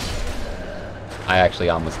 I actually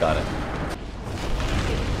almost got it.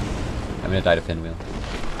 I'm gonna die to pinwheel.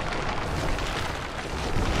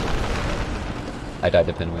 I died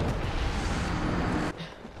to pinwheel.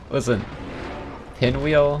 Listen,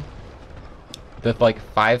 pinwheel with like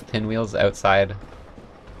 5 pinwheels outside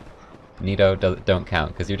Nito don't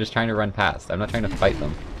count, because you're just trying to run past. I'm not trying to fight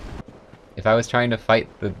them. If I was trying to fight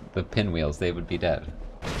the pinwheels, they would be dead.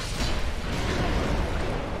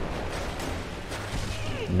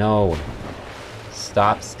 No.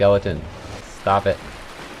 Stop, skeleton. Stop it.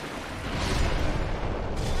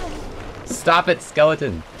 Stop it,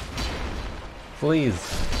 skeleton! Please.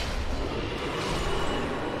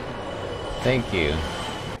 Thank you.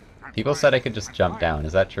 People said I could just jump down,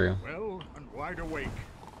 is that true? Well, wide awake.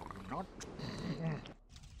 Not.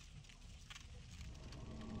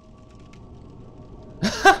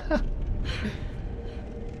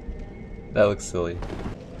 That looks silly.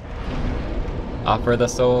 Offer the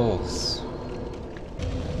souls.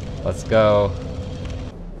 Let's go.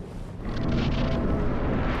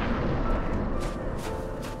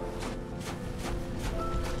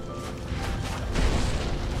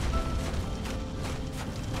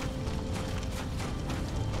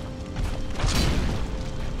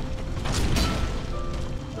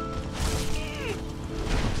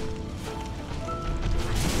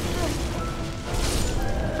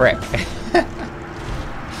 Frick.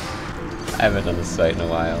 I haven't done this fight in a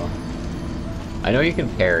while. I know you can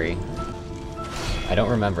parry. I don't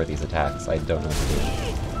remember these attacks. I don't know what to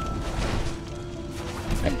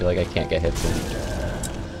do. I feel like I can't get hits in.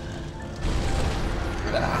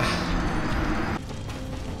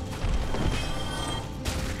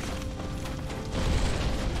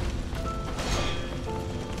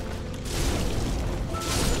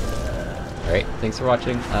 Alright, thanks for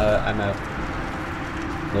watching. I'm out.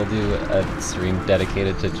 We'll do a stream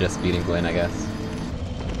dedicated to just beating Gwyn, I guess.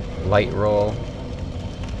 Light roll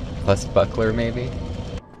plus buckler, maybe?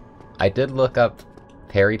 I did look up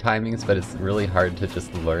parry timings, but it's really hard to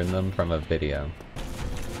just learn them from a video.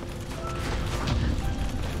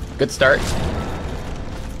 Good start!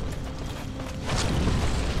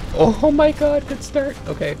 Oh my god, good start!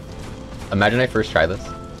 Okay. Imagine I first try this.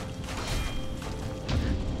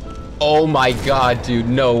 Oh my god, dude,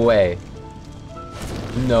 no way!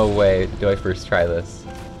 No way do I first try this.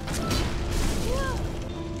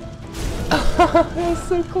 That was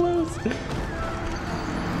so close!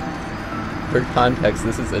 For context,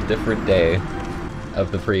 this is a different day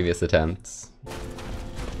of the previous attempts.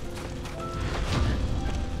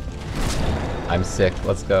 I'm sick,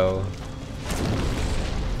 let's go.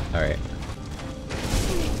 Alright.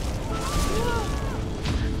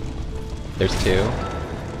 There's two.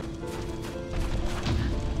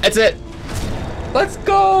 That's it! Let's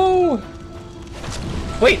go!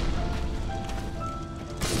 Wait!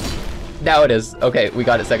 Now it is. Okay, we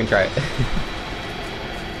got it second try.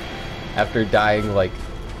 After dying, like,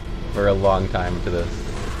 for a long time to this.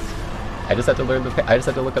 I just had to learn I just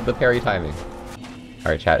had to look up the parry timing.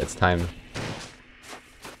 Alright chat, it's time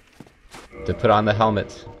to put on the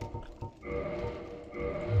helmet.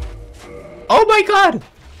 Oh my god!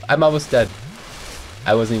 I'm almost dead.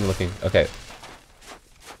 I wasn't even looking. Okay.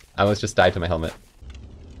 I almost just died to my helmet.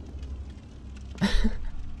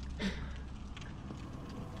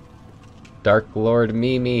 Dark Lord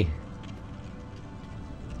Mimi.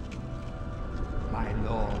 My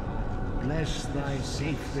lord, bless thy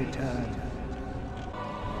safe return.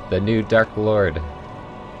 The new Dark Lord.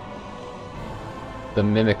 The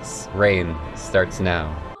Mimic's reign starts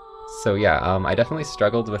now. So yeah, I definitely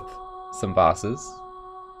struggled with some bosses.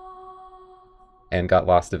 And got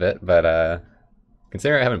lost a bit, but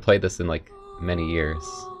considering I haven't played this in like many years,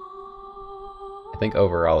 I think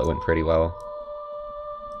overall it went pretty well.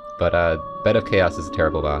 But Bed of Chaos is a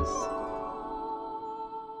terrible boss.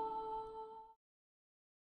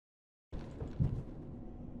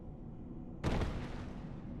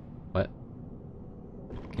 What?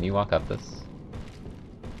 Can you walk up this?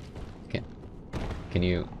 Can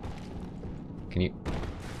you...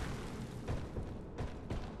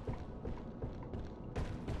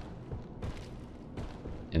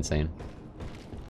 Insane.